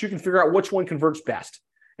running so that you can figure out which one converts best.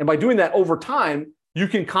 And by doing that over time, you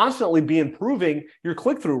can constantly be improving your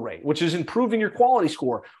click-through rate, which is improving your quality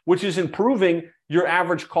score, which is improving your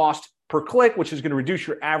average cost per click, which is going to reduce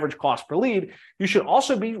your average cost per lead. You should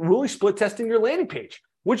also be really split testing your landing page.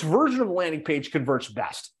 Which version of the landing page converts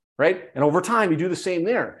best, right? And over time, you do the same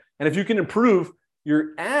there. And if you can improve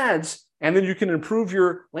your ads and then you can improve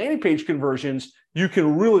your landing page conversions, you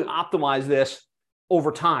can really optimize this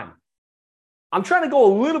over time. I'm trying to go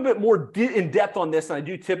a little bit more in depth on this than I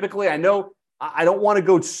do typically. I know I don't want to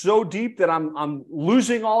go so deep that I'm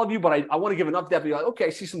losing all of you, but I want to give enough depth to be like, okay, I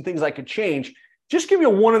see some things I could change. Just give me a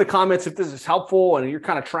 1 in the comments if this is helpful and you're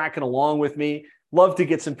kind of tracking along with me. Love to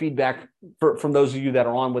get some feedback from those of you that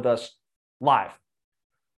are on with us live.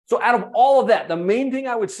 So out of all of that, the main thing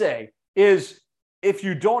I would say is if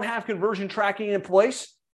you don't have conversion tracking in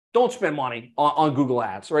place, don't spend money on Google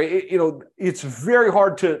Ads, right? It's very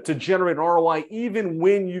hard to generate an ROI even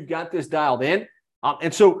when you've got this dialed in.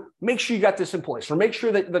 And so make sure you got this in place, or make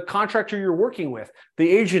sure that the contractor you're working with, the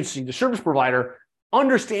agency, the service provider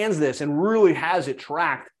understands this and really has it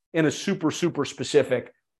tracked in a super, super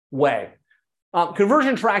specific way.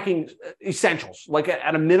 Conversion tracking essentials, like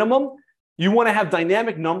at a minimum, you want to have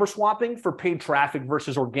dynamic number swapping for paid traffic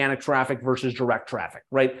versus organic traffic versus direct traffic,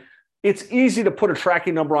 right? It's easy to put a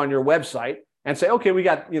tracking number on your website and say, okay, we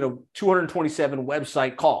got 227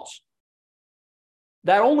 website calls.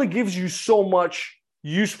 That only gives you so much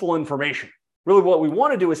useful information. Really, what we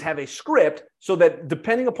want to do is have a script so that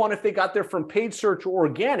depending upon if they got there from paid search or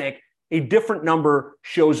organic, a different number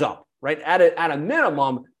shows up, right? At a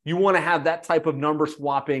minimum, you want to have that type of number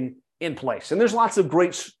swapping in place. And there's lots of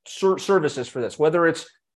great services for this, whether it's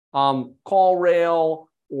CallRail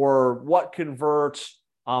or What Converts.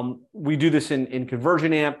 We do this in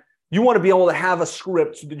Conversion Amp. You want to be able to have a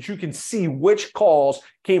script so that you can see which calls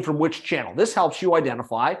came from which channel. This helps you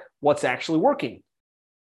identify what's actually working.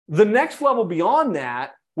 The next level beyond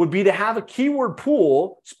that would be to have a keyword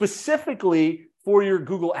pool specifically for your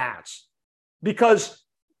Google Ads. Because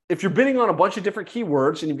if you're bidding on a bunch of different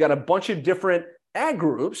keywords and you've got a bunch of different ad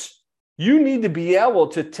groups, you need to be able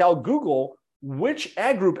to tell Google which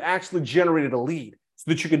ad group actually generated a lead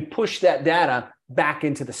so that you can push that data back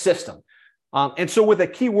into the system. And so with a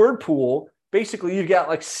keyword pool, basically you've got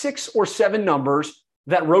like 6 or 7 numbers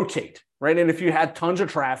that rotate, right? And if you had tons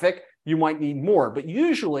of traffic, you might need more. But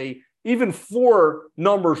usually even 4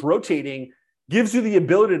 numbers rotating gives you the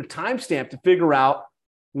ability to timestamp to figure out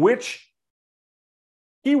which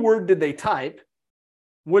keyword did they type,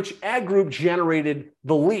 which ad group generated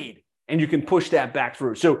the lead, and you can push that back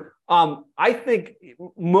through. So I think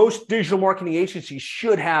most digital marketing agencies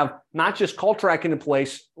should have not just call tracking in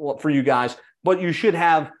place for you guys, but you should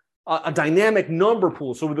have a dynamic number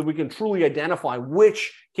pool so that we can truly identify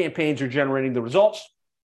which campaigns are generating the results.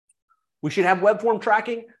 We should have web form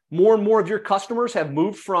tracking. More and more of your customers have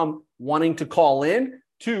moved from wanting to call in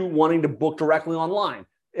to wanting to book directly online,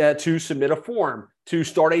 to submit a form, to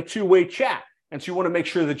start a 2-way chat. And so you want to make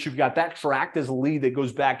sure that you've got that tracked as a lead that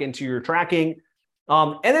goes back into your tracking.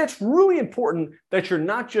 And it's really important that you're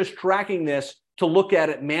not just tracking this to look at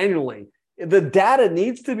it manually. The data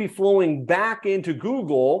needs to be flowing back into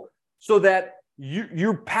Google so that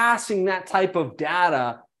you're passing that type of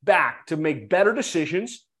data back to make better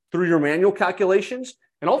decisions through your manual calculations.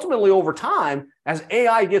 And ultimately, over time, as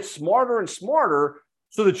AI gets smarter and smarter,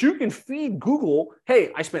 so that you can feed Google,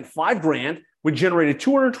 hey, I spent $5,000, we generated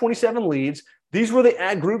 227 leads. These were the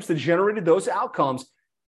ad groups that generated those outcomes.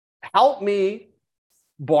 Help me,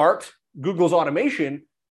 Bart, Google's automation,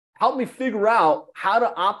 help me figure out how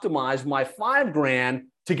to optimize my $5,000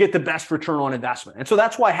 to get the best return on investment. And so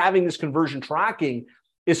that's why having this conversion tracking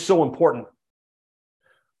is so important.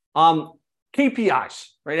 KPIs,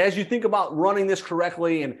 right? As you think about running this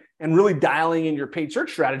correctly and really dialing in your paid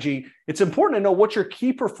search strategy, it's important to know what your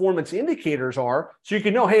key performance indicators are so you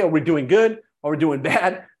can know, hey, are we doing good? Are we doing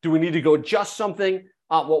bad? Do we need to go adjust something?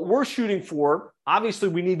 What we're shooting for, obviously,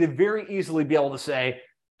 we need to very easily be able to say,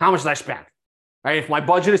 how much did I spend? Right? If my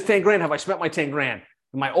budget is $10,000, have I spent my $10,000?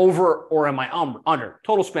 Am I over or am I under?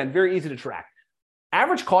 Total spend, very easy to track.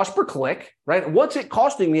 Average cost per click, right? What's it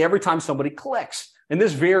costing me every time somebody clicks? And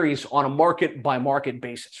this varies on a market by market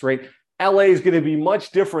basis, right? LA is going to be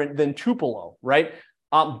much different than Tupelo, right?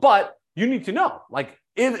 But you need to know, like,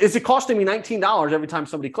 is it costing me $19 every time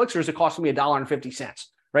somebody clicks, or is it costing me $1.50,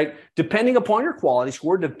 right? Depending upon your quality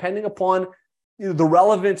score, depending upon the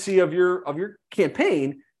relevancy of your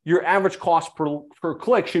campaign, your average cost per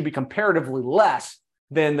click should be comparatively less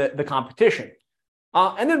than the competition.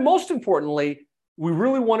 And then most importantly, we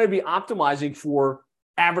really want to be optimizing for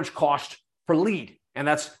average cost per lead. And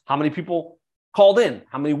that's how many people called in,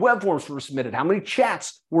 how many web forms were submitted, how many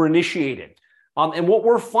chats were initiated. And what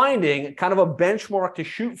we're finding, kind of a benchmark to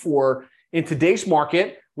shoot for in today's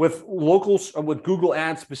market with locals, with Google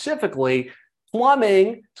Ads specifically,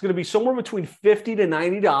 plumbing, it's going to be somewhere between $50 to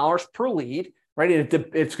 $90 per lead, right? And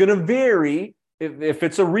it's going to vary if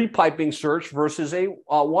it's a repiping search versus a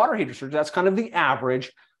water heater search. That's kind of the average.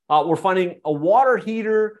 We're finding a water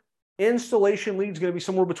heater installation lead is going to be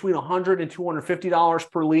somewhere between $100 and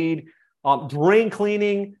 $250 per lead. Drain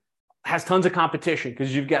cleaning has tons of competition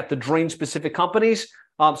because you've got the drain specific companies,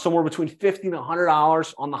 somewhere between $50 and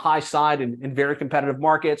 $100 on the high side in very competitive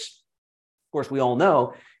markets. Of course, we all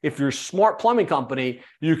know if you're a smart plumbing company,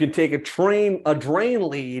 you can take a drain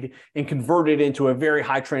lead and convert it into a very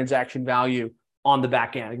high transaction value on the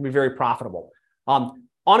back end. It can be very profitable. On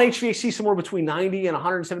HVAC, somewhere between $90 and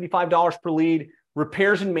 $175 per lead.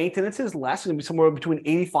 Repairs and maintenance is less. It's going to be somewhere between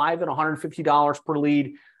 $85 and $150 per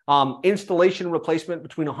lead. Installation and replacement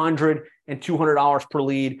between $100 and $200 per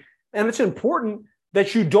lead. And it's important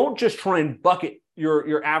that you don't just try and bucket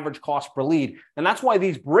your average cost per lead. And that's why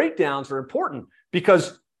these breakdowns are important,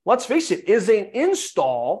 because let's face it, is an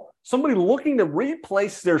install, somebody looking to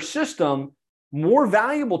replace their system, more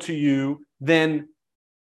valuable to you than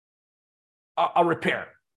a repair?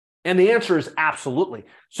 And the answer is absolutely.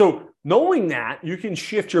 So knowing that, you can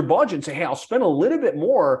shift your budget and say, hey, I'll spend a little bit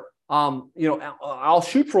more. I'll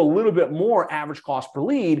shoot for a little bit more average cost per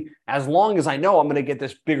lead as long as I know I'm going to get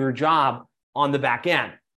this bigger job on the back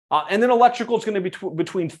end. And then electrical is going to be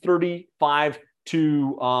between $35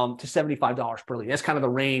 to $75 per lead. That's kind of the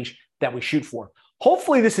range that we shoot for.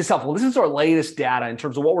 Hopefully this is helpful. This is our latest data in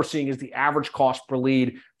terms of what we're seeing is the average cost per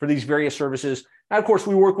lead for these various services. And of course,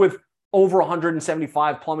 we work with over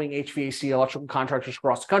 175 plumbing, HVAC, electrical contractors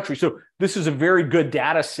across the country. So this is a very good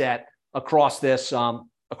data set across this.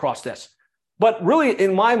 But really,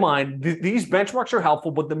 in my mind, these benchmarks are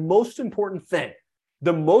helpful. But the most important thing,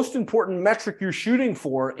 the most important metric you're shooting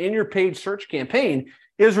for in your paid search campaign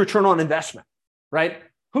is return on investment, right?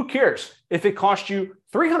 who cares if it cost you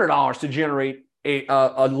 $300 to generate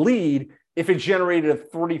a lead if it generated a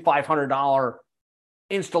 $3,500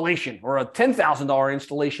 installation or a $10,000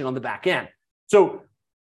 installation on the back end. So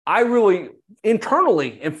I really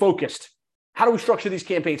internally am focused. How do we structure these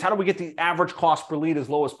campaigns? How do we get the average cost per lead as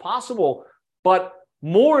low as possible? But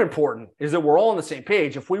more important is that we're all on the same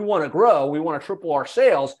page. If we want to grow, we want to triple our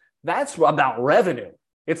sales, that's about revenue.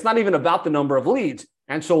 It's not even about the number of leads.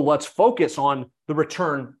 And so let's focus on the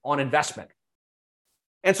return on investment.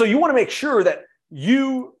 And so you want to make sure that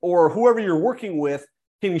you or whoever you're working with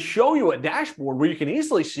can show you a dashboard where you can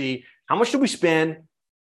easily see how much did we spend,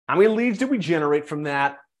 how many leads did we generate from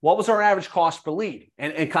that, what was our average cost per lead,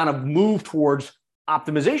 and kind of move towards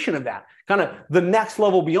optimization of that. Kind of the next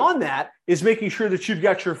level beyond that is making sure that you've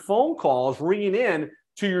got your phone calls ringing in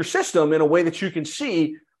to your system in a way that you can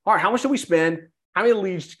see, all right, how much did we spend, how many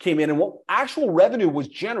leads came in, and what actual revenue was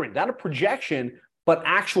generated, not a projection, but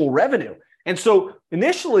actual revenue. And so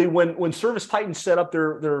initially when ServiceTitan set up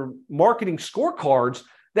their marketing scorecards,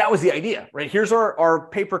 that was the idea, right? Here's our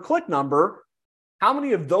pay-per-click number. How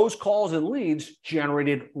many of those calls and leads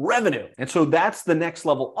generated revenue? And so that's the next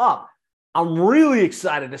level up. I'm really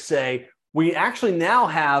excited to say we actually now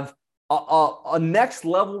have a next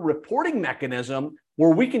level reporting mechanism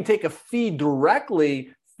where we can take a feed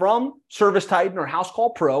directly from ServiceTitan or House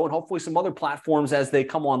Call Pro and hopefully some other platforms as they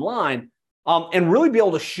come online, and really be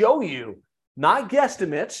able to show you not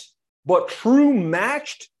guesstimates, but true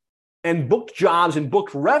matched and booked jobs and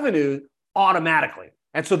booked revenue automatically.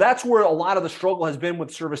 And so that's where a lot of the struggle has been with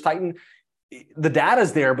ServiceTitan. The data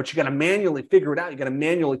is there, but you got to manually figure it out. You got to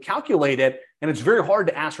manually calculate it. And it's very hard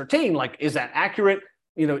to ascertain, like, is that accurate?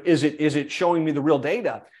 Is it showing me the real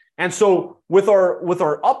data? And so with our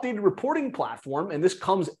updated reporting platform, and this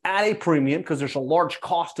comes at a premium because there's a large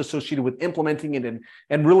cost associated with implementing it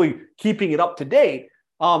and really keeping it up to date,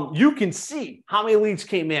 you can see how many leads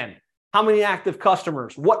came in, how many active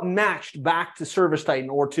customers, what matched back to ServiceTitan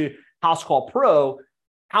or to House Call Pro,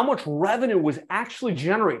 how much revenue was actually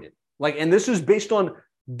generated. And this is based on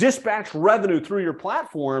dispatch revenue through your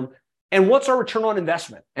platform. And what's our return on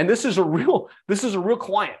investment? And this is a real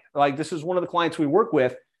client. This is one of the clients we work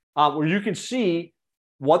with, where you can see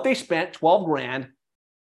what they spent, 12 grand,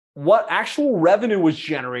 what actual revenue was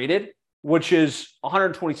generated, which is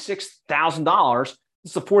 $126,000.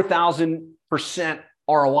 It's a 4,000%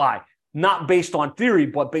 ROI, not based on theory,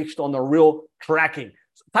 but based on the real tracking.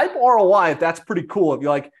 So type ROI if that's pretty cool. If you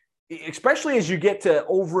like, especially as you get to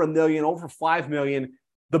over 1 million, over 5 million,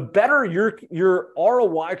 the better your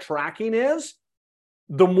ROI tracking is,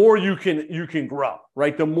 the more you can grow,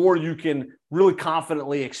 right? The more you can really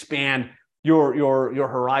confidently expand your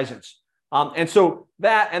horizons. And so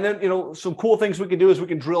that, and then, some cool things we can do is we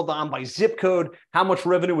can drill down by zip code, how much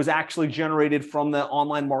revenue was actually generated from the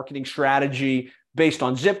online marketing strategy based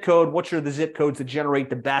on zip code. Which are the zip codes that generate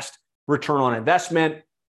the best return on investment?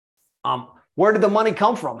 Where did the money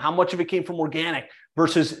come from? How much of it came from organic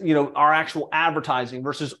versus, our actual advertising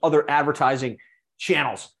versus other advertising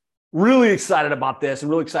channels? Really excited about this and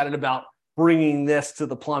really excited about bringing this to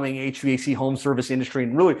the plumbing, HVAC, home service industry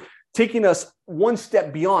and really taking us one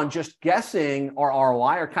step beyond just guessing our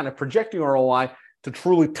ROI or kind of projecting ROI to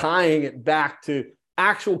truly tying it back to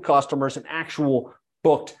actual customers and actual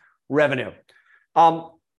booked revenue.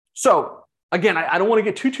 So again, I don't want to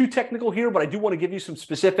get too technical here, but I do want to give you some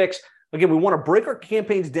specifics. Again, we want to break our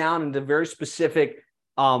campaigns down into very specific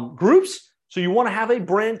groups. So you want to have a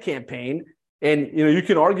brand campaign, and you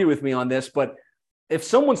can argue with me on this, but if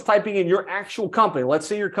someone's typing in your actual company, let's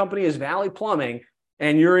say your company is Valley Plumbing,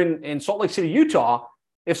 and you're in Salt Lake City, Utah,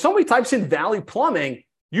 if somebody types in Valley Plumbing,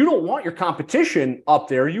 you don't want your competition up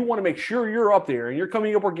there. You want to make sure you're up there and you're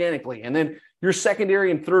coming up organically. And then your secondary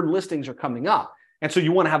and third listings are coming up. And so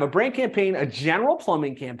you want to have a brand campaign, a general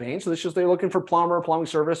plumbing campaign. So this is they're looking for plumber, plumbing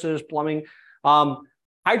services, plumbing,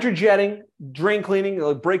 hydrojetting, drain cleaning.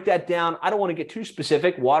 They'll break that down. I don't want to get too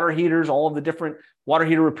specific. Water heaters, all of the different water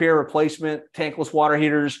heater repair, replacement, tankless water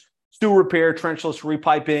heaters, sewer repair, trenchless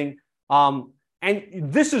repiping.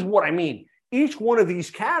 And this is what I mean. Each one of these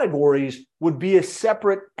categories would be a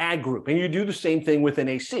separate ad group. And you do the same thing with an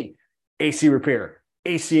AC repair,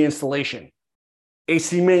 AC installation,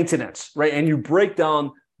 AC maintenance, right? And you break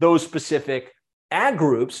down those specific ad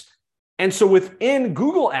groups. And so within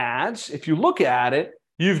Google Ads, if you look at it,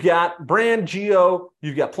 you've got brand, geo,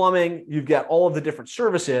 you've got plumbing, you've got all of the different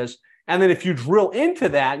services. And then if you drill into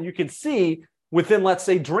that, you can see within, let's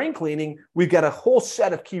say, drain cleaning, we've got a whole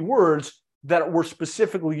set of keywords that we're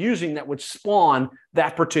specifically using that would spawn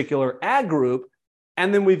that particular ad group.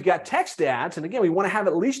 And then we've got text ads. And again, we want to have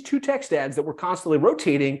at least 2 text ads that we're constantly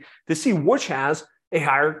rotating to see which has a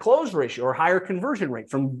higher close ratio or higher conversion rate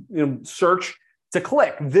from search to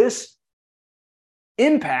click. This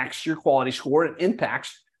impacts your quality score and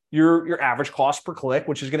impacts your average cost per click,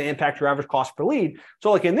 which is going to impact your average cost per lead.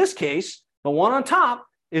 So like in this case, the one on top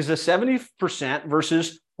is a 70%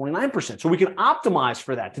 versus 29%. So we can optimize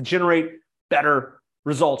for that to generate better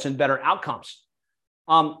results and better outcomes.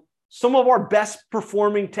 Some of our best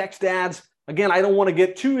performing text ads, again, I don't want to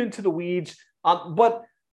get too into the weeds, but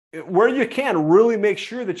where you can, really make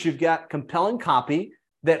sure that you've got compelling copy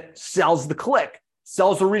that sells the click,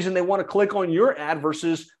 sells the reason they want to click on your ad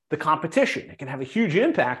versus the competition. It can have a huge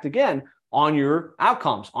impact, again, on your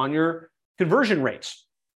outcomes, on your conversion rates.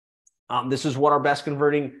 This is what our best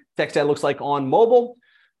converting text ad looks like on mobile.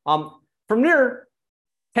 From there,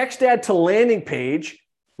 text ad to landing page,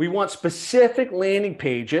 we want specific landing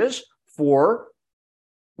pages for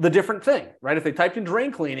the different thing, right? If they typed in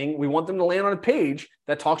drain cleaning, we want them to land on a page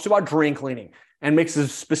that talks about drain cleaning and makes a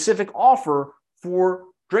specific offer for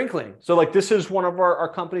drain cleaning. So like this is one of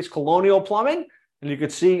our company's Colonial Plumbing, and you can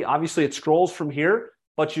see, obviously it scrolls from here,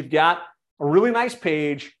 but you've got a really nice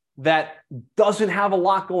page that doesn't have a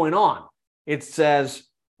lot going on. It says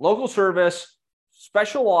local service,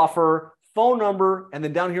 special offer, phone number, and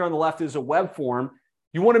then down here on the left is a web form.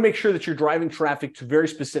 You want to make sure that you're driving traffic to very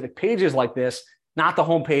specific pages like this, not the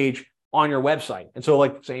home page on your website. And so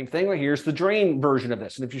like same thing, like here's the drain version of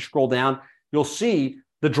this. And if you scroll down, you'll see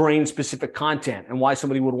the drain specific content and why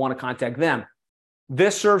somebody would want to contact them.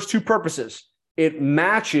 This serves two purposes. It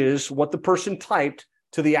matches what the person typed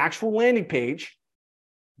to the actual landing page.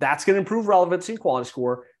 That's going to improve relevancy and quality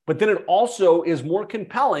score. But then it also is more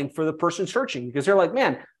compelling for the person searching because they're like,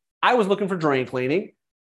 man, I was looking for drain cleaning.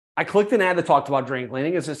 I clicked an ad that talked about drain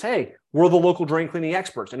cleaning. It says, hey, we're the local drain cleaning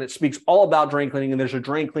experts. And it speaks all about drain cleaning. And there's a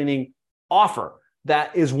drain cleaning offer.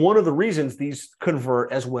 That is one of the reasons these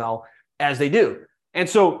convert as well as they do. And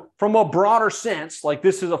so from a broader sense, like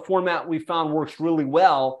this is a format we found works really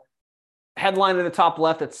well. Headline in the top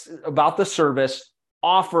left, that's about the service,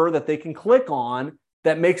 offer that they can click on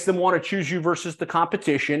that makes them want to choose you versus the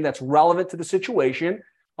competition that's relevant to the situation,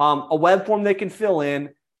 a web form they can fill in,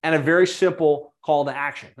 and a very simple call to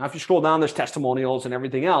action. Now, if you scroll down, there's testimonials and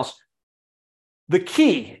everything else. The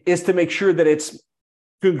key is to make sure that it's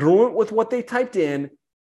congruent with what they typed in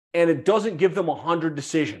and it doesn't give them 100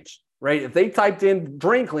 decisions, right? If they typed in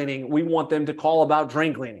drain cleaning, we want them to call about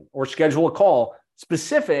drain cleaning or schedule a call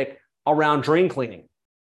specific around drain cleaning.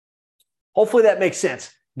 Hopefully that makes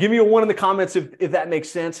sense. Give me a 1 in the comments if that makes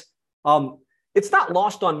sense. It's not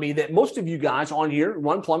lost on me that most of you guys on here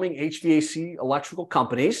run plumbing, HVAC, electrical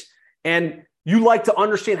companies, and you like to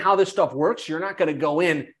understand how this stuff works. You're not going to go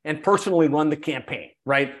in and personally run the campaign,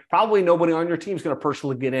 right? Probably nobody on your team is going to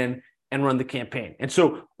personally get in and run the campaign. And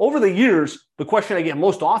so over the years, the question I get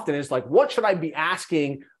most often is like, what should I be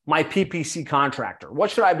asking my PPC contractor?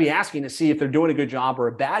 What should I be asking to see if they're doing a good job or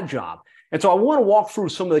a bad job? And so I want to walk through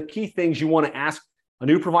some of the key things you want to ask a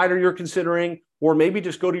new provider you're considering, or maybe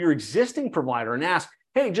just go to your existing provider and ask,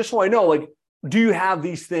 hey, just so I know, like, do you have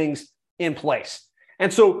these things in place?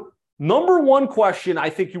 And so number one question I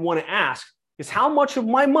think you want to ask is how much of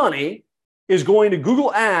my money is going to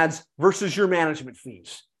Google Ads versus your management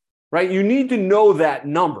fees, right? You need to know that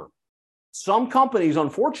number. Some companies,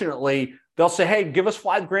 unfortunately, they'll say, hey, give us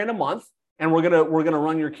 $5,000 a month and we're gonna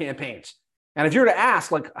run your campaigns. And if you're to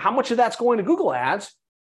ask, like, how much of that's going to Google Ads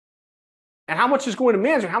and how much is going to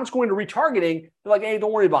management, how much is going to retargeting, they're like, hey,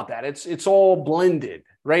 don't worry about that. It's all blended,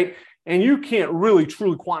 right? And you can't really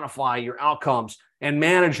truly quantify your outcomes and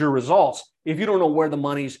manage your results if you don't know where the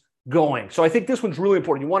money's going. So I think this one's really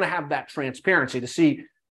important. You want to have that transparency to see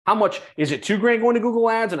how much is it $2,000 going to Google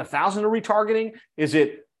Ads and $1,000 to retargeting? Is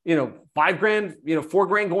it, $5,000,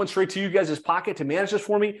 $4,000 going straight to you guys' pocket to manage this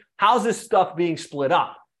for me? How's this stuff being split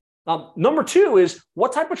up? Number two is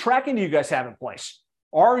what type of tracking do you guys have in place?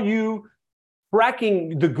 Are you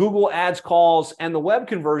tracking the Google Ads calls and the web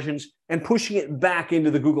conversions and pushing it back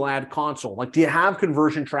into the Google Ad console? Like, do you have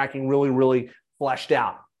conversion tracking really, really fleshed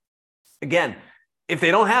out? Again, if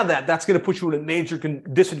they don't have that, that's going to put you at a major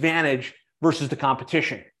disadvantage versus the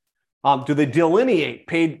competition. Do they delineate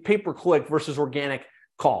paid pay-per-click versus organic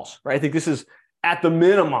calls, right? I think this is at the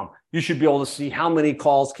minimum. You should be able to see how many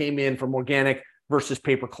calls came in from organic versus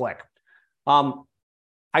pay-per-click. How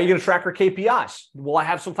are you going to track our KPIs? Will I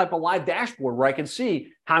have some type of live dashboard where I can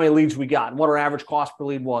see how many leads we got and what our average cost per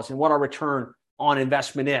lead was and what our return on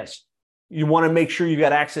investment is? You want to make sure you've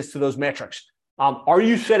got access to those metrics. Are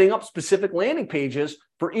you setting up specific landing pages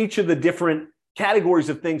for each of the different categories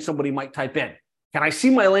of things somebody might type in? Can I see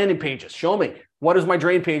my landing pages? Show me. What does my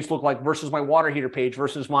drain page look like versus my water heater page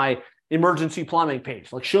versus my emergency plumbing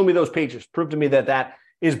page. Like, show me those pages. Prove to me that that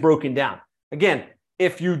is broken down. Again,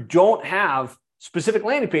 if you don't have specific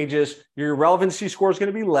landing pages, your relevancy score is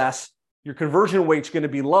going to be less. Your conversion rate's going to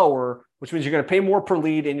be lower, which means you're going to pay more per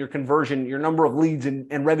lead, and your conversion, your number of leads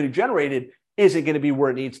and revenue generated isn't going to be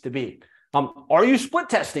where it needs to be. Are you split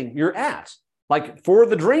testing your ads? Like, for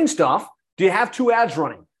the drain stuff, do you have 2 ads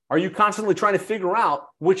running? Are you constantly trying to figure out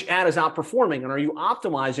which ad is outperforming? And are you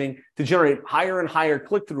optimizing to generate higher and higher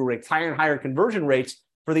click-through rates, higher and higher conversion rates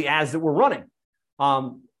for the ads that we're running?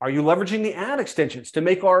 Are you leveraging the ad extensions to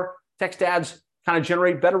make our text ads kind of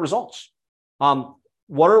generate better results?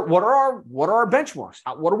 What are our benchmarks?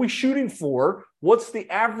 What are we shooting for? What's the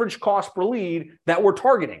average cost per lead that we're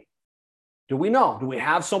targeting? Do we know? Do we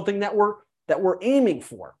have something that we're aiming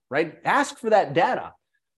for? Right? Ask for that data.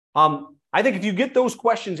 I think if you get those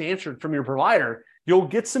questions answered from your provider, you'll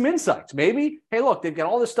get some insights. Maybe, hey, look, they've got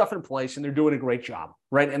all this stuff in place and they're doing a great job,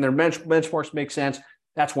 right? And their benchmarks make sense.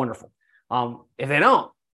 That's wonderful. If they don't,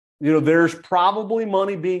 there's probably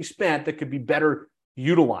money being spent that could be better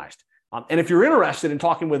utilized. And if you're interested in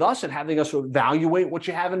talking with us and having us evaluate what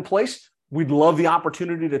you have in place, we'd love the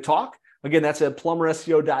opportunity to talk. Again, that's at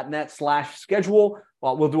plumberseo.net/schedule.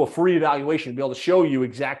 We'll do a free evaluation, be able to show you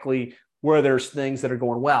exactly where there's things that are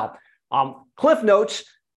going well. Cliff notes,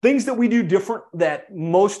 things that we do different that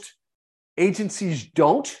most agencies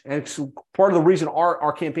don't. And it's part of the reason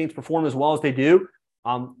our campaigns perform as well as they do.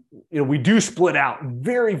 We do split out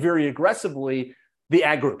very, very aggressively the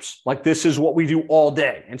ad groups. Like, this is what we do all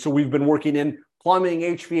day. And so we've been working in plumbing,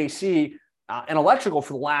 HVAC, and electrical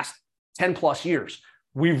for the last 10 plus years.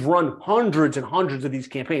 We've run hundreds and hundreds of these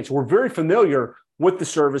campaigns. So we're very familiar with the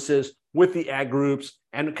services, with the ad groups,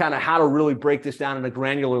 and kind of how to really break this down at a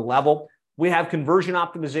granular level. We have conversion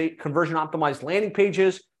optimized landing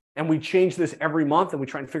pages, and we change this every month, and we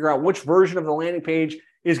try and figure out which version of the landing page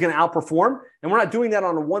is going to outperform. And we're not doing that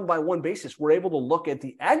on a one-by-one basis. We're able to look at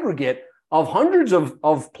the aggregate of hundreds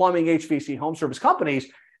of plumbing, HVAC, home service companies,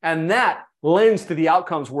 and that lends to the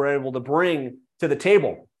outcomes we're able to bring to the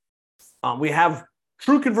table. We have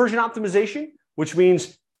true conversion optimization, which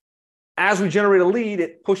means as we generate a lead,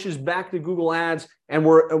 it pushes back to Google Ads, and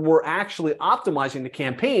we're actually optimizing the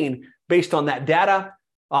campaign based on that data.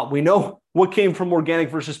 We know what came from organic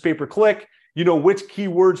versus pay-per-click. Which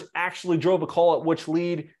keywords actually drove a call at which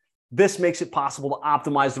lead. This makes it possible to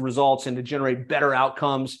optimize the results and to generate better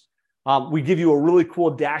outcomes. We give you a really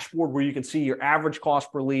cool dashboard where you can see your average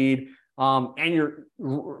cost per lead and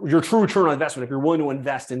your true return on investment. If you're willing to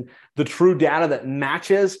invest in the true data that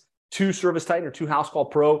matches to ServiceTitan or to House Call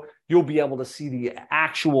Pro, you'll be able to see the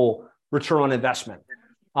actual return on investment.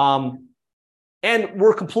 And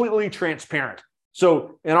we're completely transparent.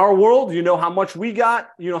 So in our world, you know how much we got,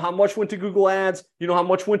 you know how much went to Google Ads, you know how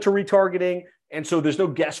much went to retargeting. And so there's no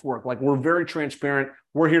guesswork. Like, we're very transparent.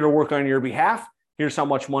 We're here to work on your behalf. Here's how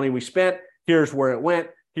much money we spent. Here's where it went.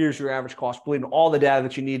 Here's your average cost per lead, and all the data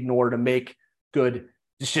that you need in order to make good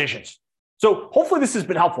decisions. So hopefully this has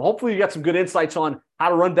been helpful. Hopefully you got some good insights on how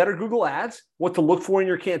to run better Google Ads, what to look for in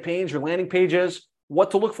your campaigns, your landing pages,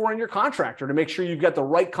 what to look for in your contractor to make sure you've got the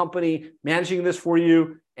right company managing this for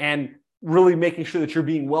you, and really making sure that you're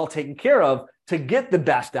being well taken care of to get the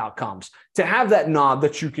best outcomes, to have that knob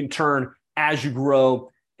that you can turn as you grow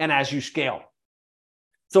and as you scale.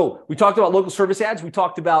 So we talked about local service ads. We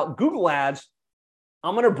talked about Google Ads.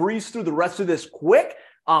 I'm going to breeze through the rest of this quick.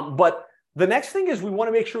 But the next thing is we want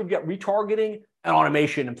to make sure we've got retargeting and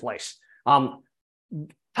automation in place.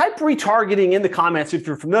 Type retargeting in the comments if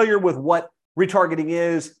you're familiar with what retargeting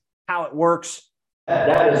is, how it works.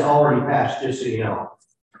 That is already passed, just so you know.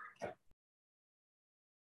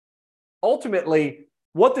 Ultimately,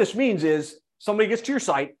 what this means is somebody gets to your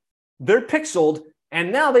site, they're pixeled,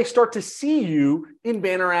 and now they start to see you in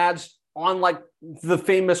banner ads on like the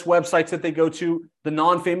famous websites that they go to, the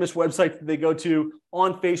non-famous websites that they go to,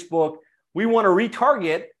 on Facebook. We want to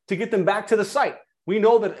retarget to get them back to the site. We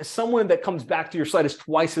know that someone that comes back to your site is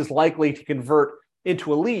twice as likely to convert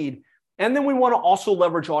into a lead. And then we want to also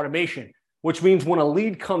leverage automation, which means when a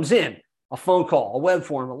lead comes in, a phone call, a web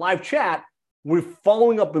form, a live chat, we're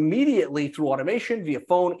following up immediately through automation via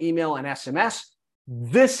phone, email, and SMS.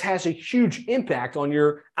 This has a huge impact on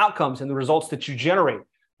your outcomes and the results that you generate.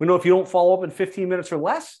 We know if you don't follow up in 15 minutes or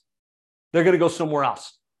less, they're going to go somewhere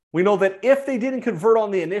else. We know that if they didn't convert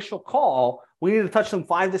on the initial call, we need to touch them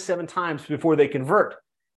 5 to 7 times before they convert.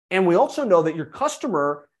 And we also know that your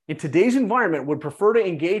customer in today's environment would prefer to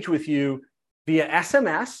engage with you via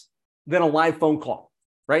SMS than a live phone call,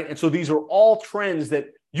 right? And so these are all trends that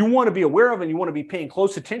you want to be aware of and you want to be paying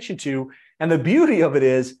close attention to. And the beauty of it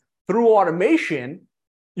is, through automation,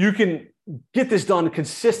 you can get this done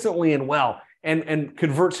consistently and well and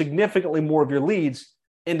convert significantly more of your leads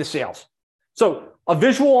into sales. So a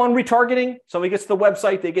visual on retargeting, somebody gets to the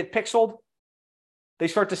website, they get pixeled, they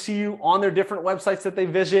start to see you on their different websites that they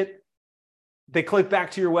visit, they click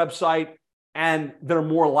back to your website, and they're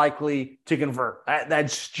more likely to convert.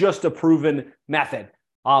 That's just a proven method.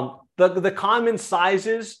 The common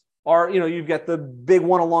sizes are, you've got the big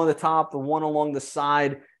one along the top, the one along the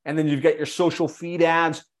side, and then you've got your social feed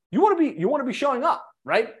ads. You want to be showing up,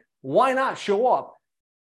 right? Why not show up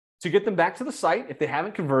to get them back to the site if they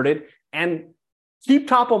haven't converted, and keep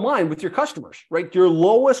top of mind with your customers, right? Your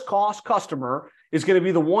lowest cost customer is going to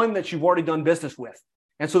be the one that you've already done business with.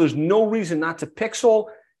 And so there's no reason not to pixel,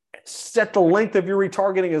 set the length of your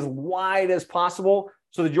retargeting as wide as possible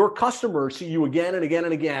so that your customers see you again and again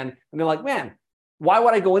and again. And they're like, man, why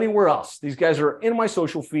would I go anywhere else? These guys are in my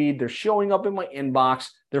social feed. They're showing up in my inbox.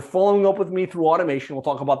 They're following up with me through automation. We'll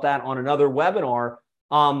talk about that on another webinar.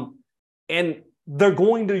 And they're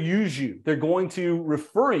going to use you. They're going to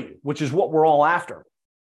refer you, which is what we're all after.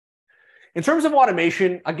 In terms of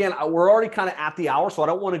automation, again, we're already kind of at the hour, so I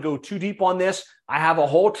don't want to go too deep on this. I have a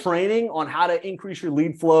whole training on how to increase your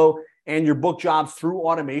lead flow and your book jobs through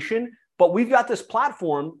automation. But we've got this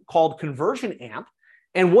platform called Conversion Amp.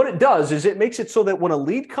 And what it does is it makes it so that when a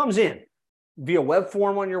lead comes in via web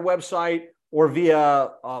form on your website or via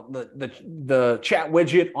the chat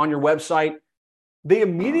widget on your website, they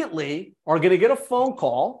immediately are going to get a phone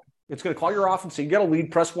call. It's going to call your office and say, you get a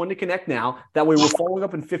lead, press 1 to connect now. That way we're following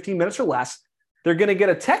up in 15 minutes or less. They're going to get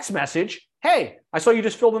a text message. Hey, I saw you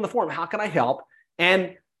just filled in the form. How can I help?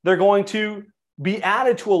 And they're going to be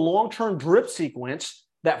added to a long-term drip sequence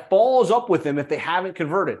that follows up with them if they haven't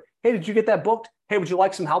converted. Hey, did you get that booked? Hey, would you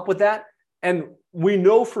like some help with that? And we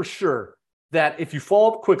know for sure that if you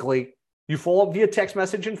follow up quickly, you follow up via text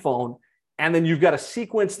message and phone, and then you've got a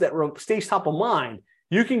sequence that stays top of mind,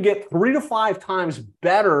 you can get 3 to 5 times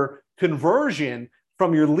better conversion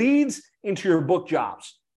from your leads into your book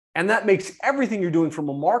jobs. And that makes everything you're doing from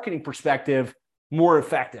a marketing perspective more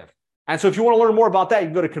effective. And so if you want to learn more about that, you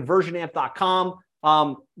can go to conversionamp.com.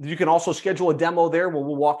 You can also schedule a demo there where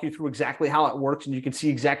we'll walk you through exactly how it works, and you can see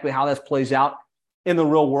exactly how that plays out in the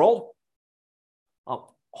real world.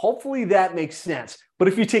 Hopefully that makes sense. But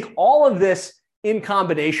if you take all of this in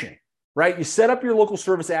combination, right, you set up your local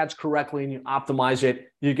service ads correctly and you optimize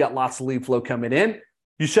it, you get lots of lead flow coming in.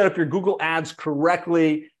 You set up your Google ads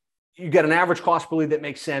correctly, you get an average cost per lead that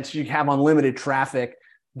makes sense, you have unlimited traffic.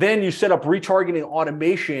 Then you set up retargeting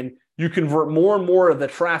automation, you convert more and more of the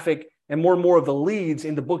traffic and more of the leads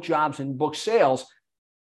into book jobs and book sales.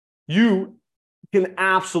 You can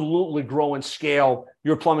absolutely grow and scale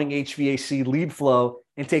your plumbing HVAC lead flow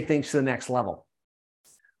and take things to the next level.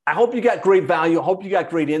 I hope you got great value. I hope you got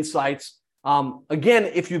great insights.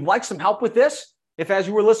 Again, if you'd like some help with this, if as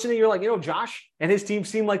you were listening, you're like, Josh and his team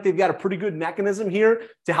seem like they've got a pretty good mechanism here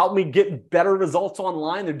to help me get better results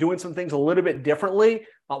online. They're doing some things a little bit differently.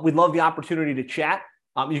 We'd love the opportunity to chat.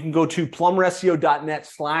 You can go to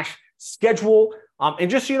plumberseo.net/schedule.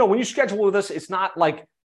 And just so you know, when you schedule with us, it's not like,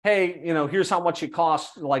 hey, here's how much it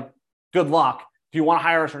costs. Like, good luck. Do you want to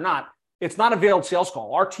hire us or not? It's not a veiled sales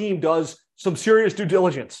call. Our team does some serious due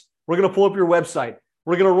diligence. We're going to pull up your website.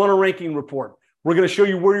 We're going to run a ranking report. We're going to show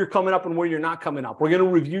you where you're coming up and where you're not coming up. We're going to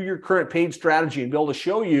review your current paid strategy and be able to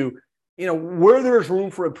show you, where there's room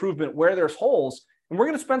for improvement, where there's holes. And we're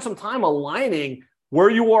going to spend some time aligning where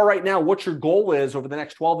you are right now, what your goal is over the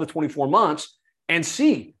next 12 to 24 months, and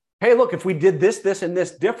see, hey, look, if we did this, this, and this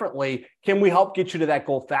differently, can we help get you to that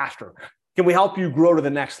goal faster? Can we help you grow to the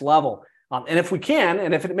next level? And if we can,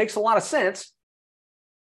 and if it makes a lot of sense,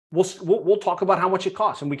 we'll talk about how much it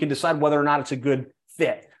costs, and we can decide whether or not it's a good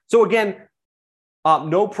fit. So again,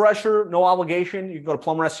 no pressure, no obligation. You can go to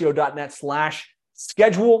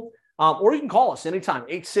plumberseo.net/schedule, or you can call us anytime,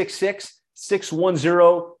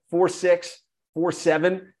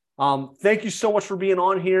 866-610-4647. Thank you so much for being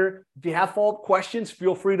on here. If you have follow-up questions,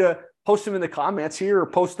 feel free to post them in the comments here or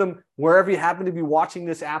post them wherever you happen to be watching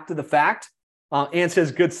this after the fact. Ann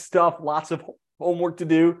says, good stuff. Lots of homework to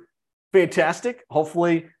do. Fantastic.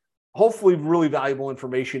 Hopefully really valuable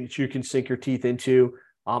information that you can sink your teeth into.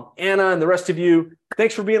 Anna and the rest of you,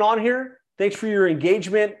 thanks for being on here. Thanks for your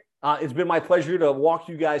engagement. It's been my pleasure to walk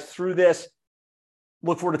you guys through this.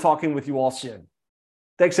 Look forward to talking with you all soon.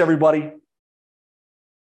 Thanks, everybody.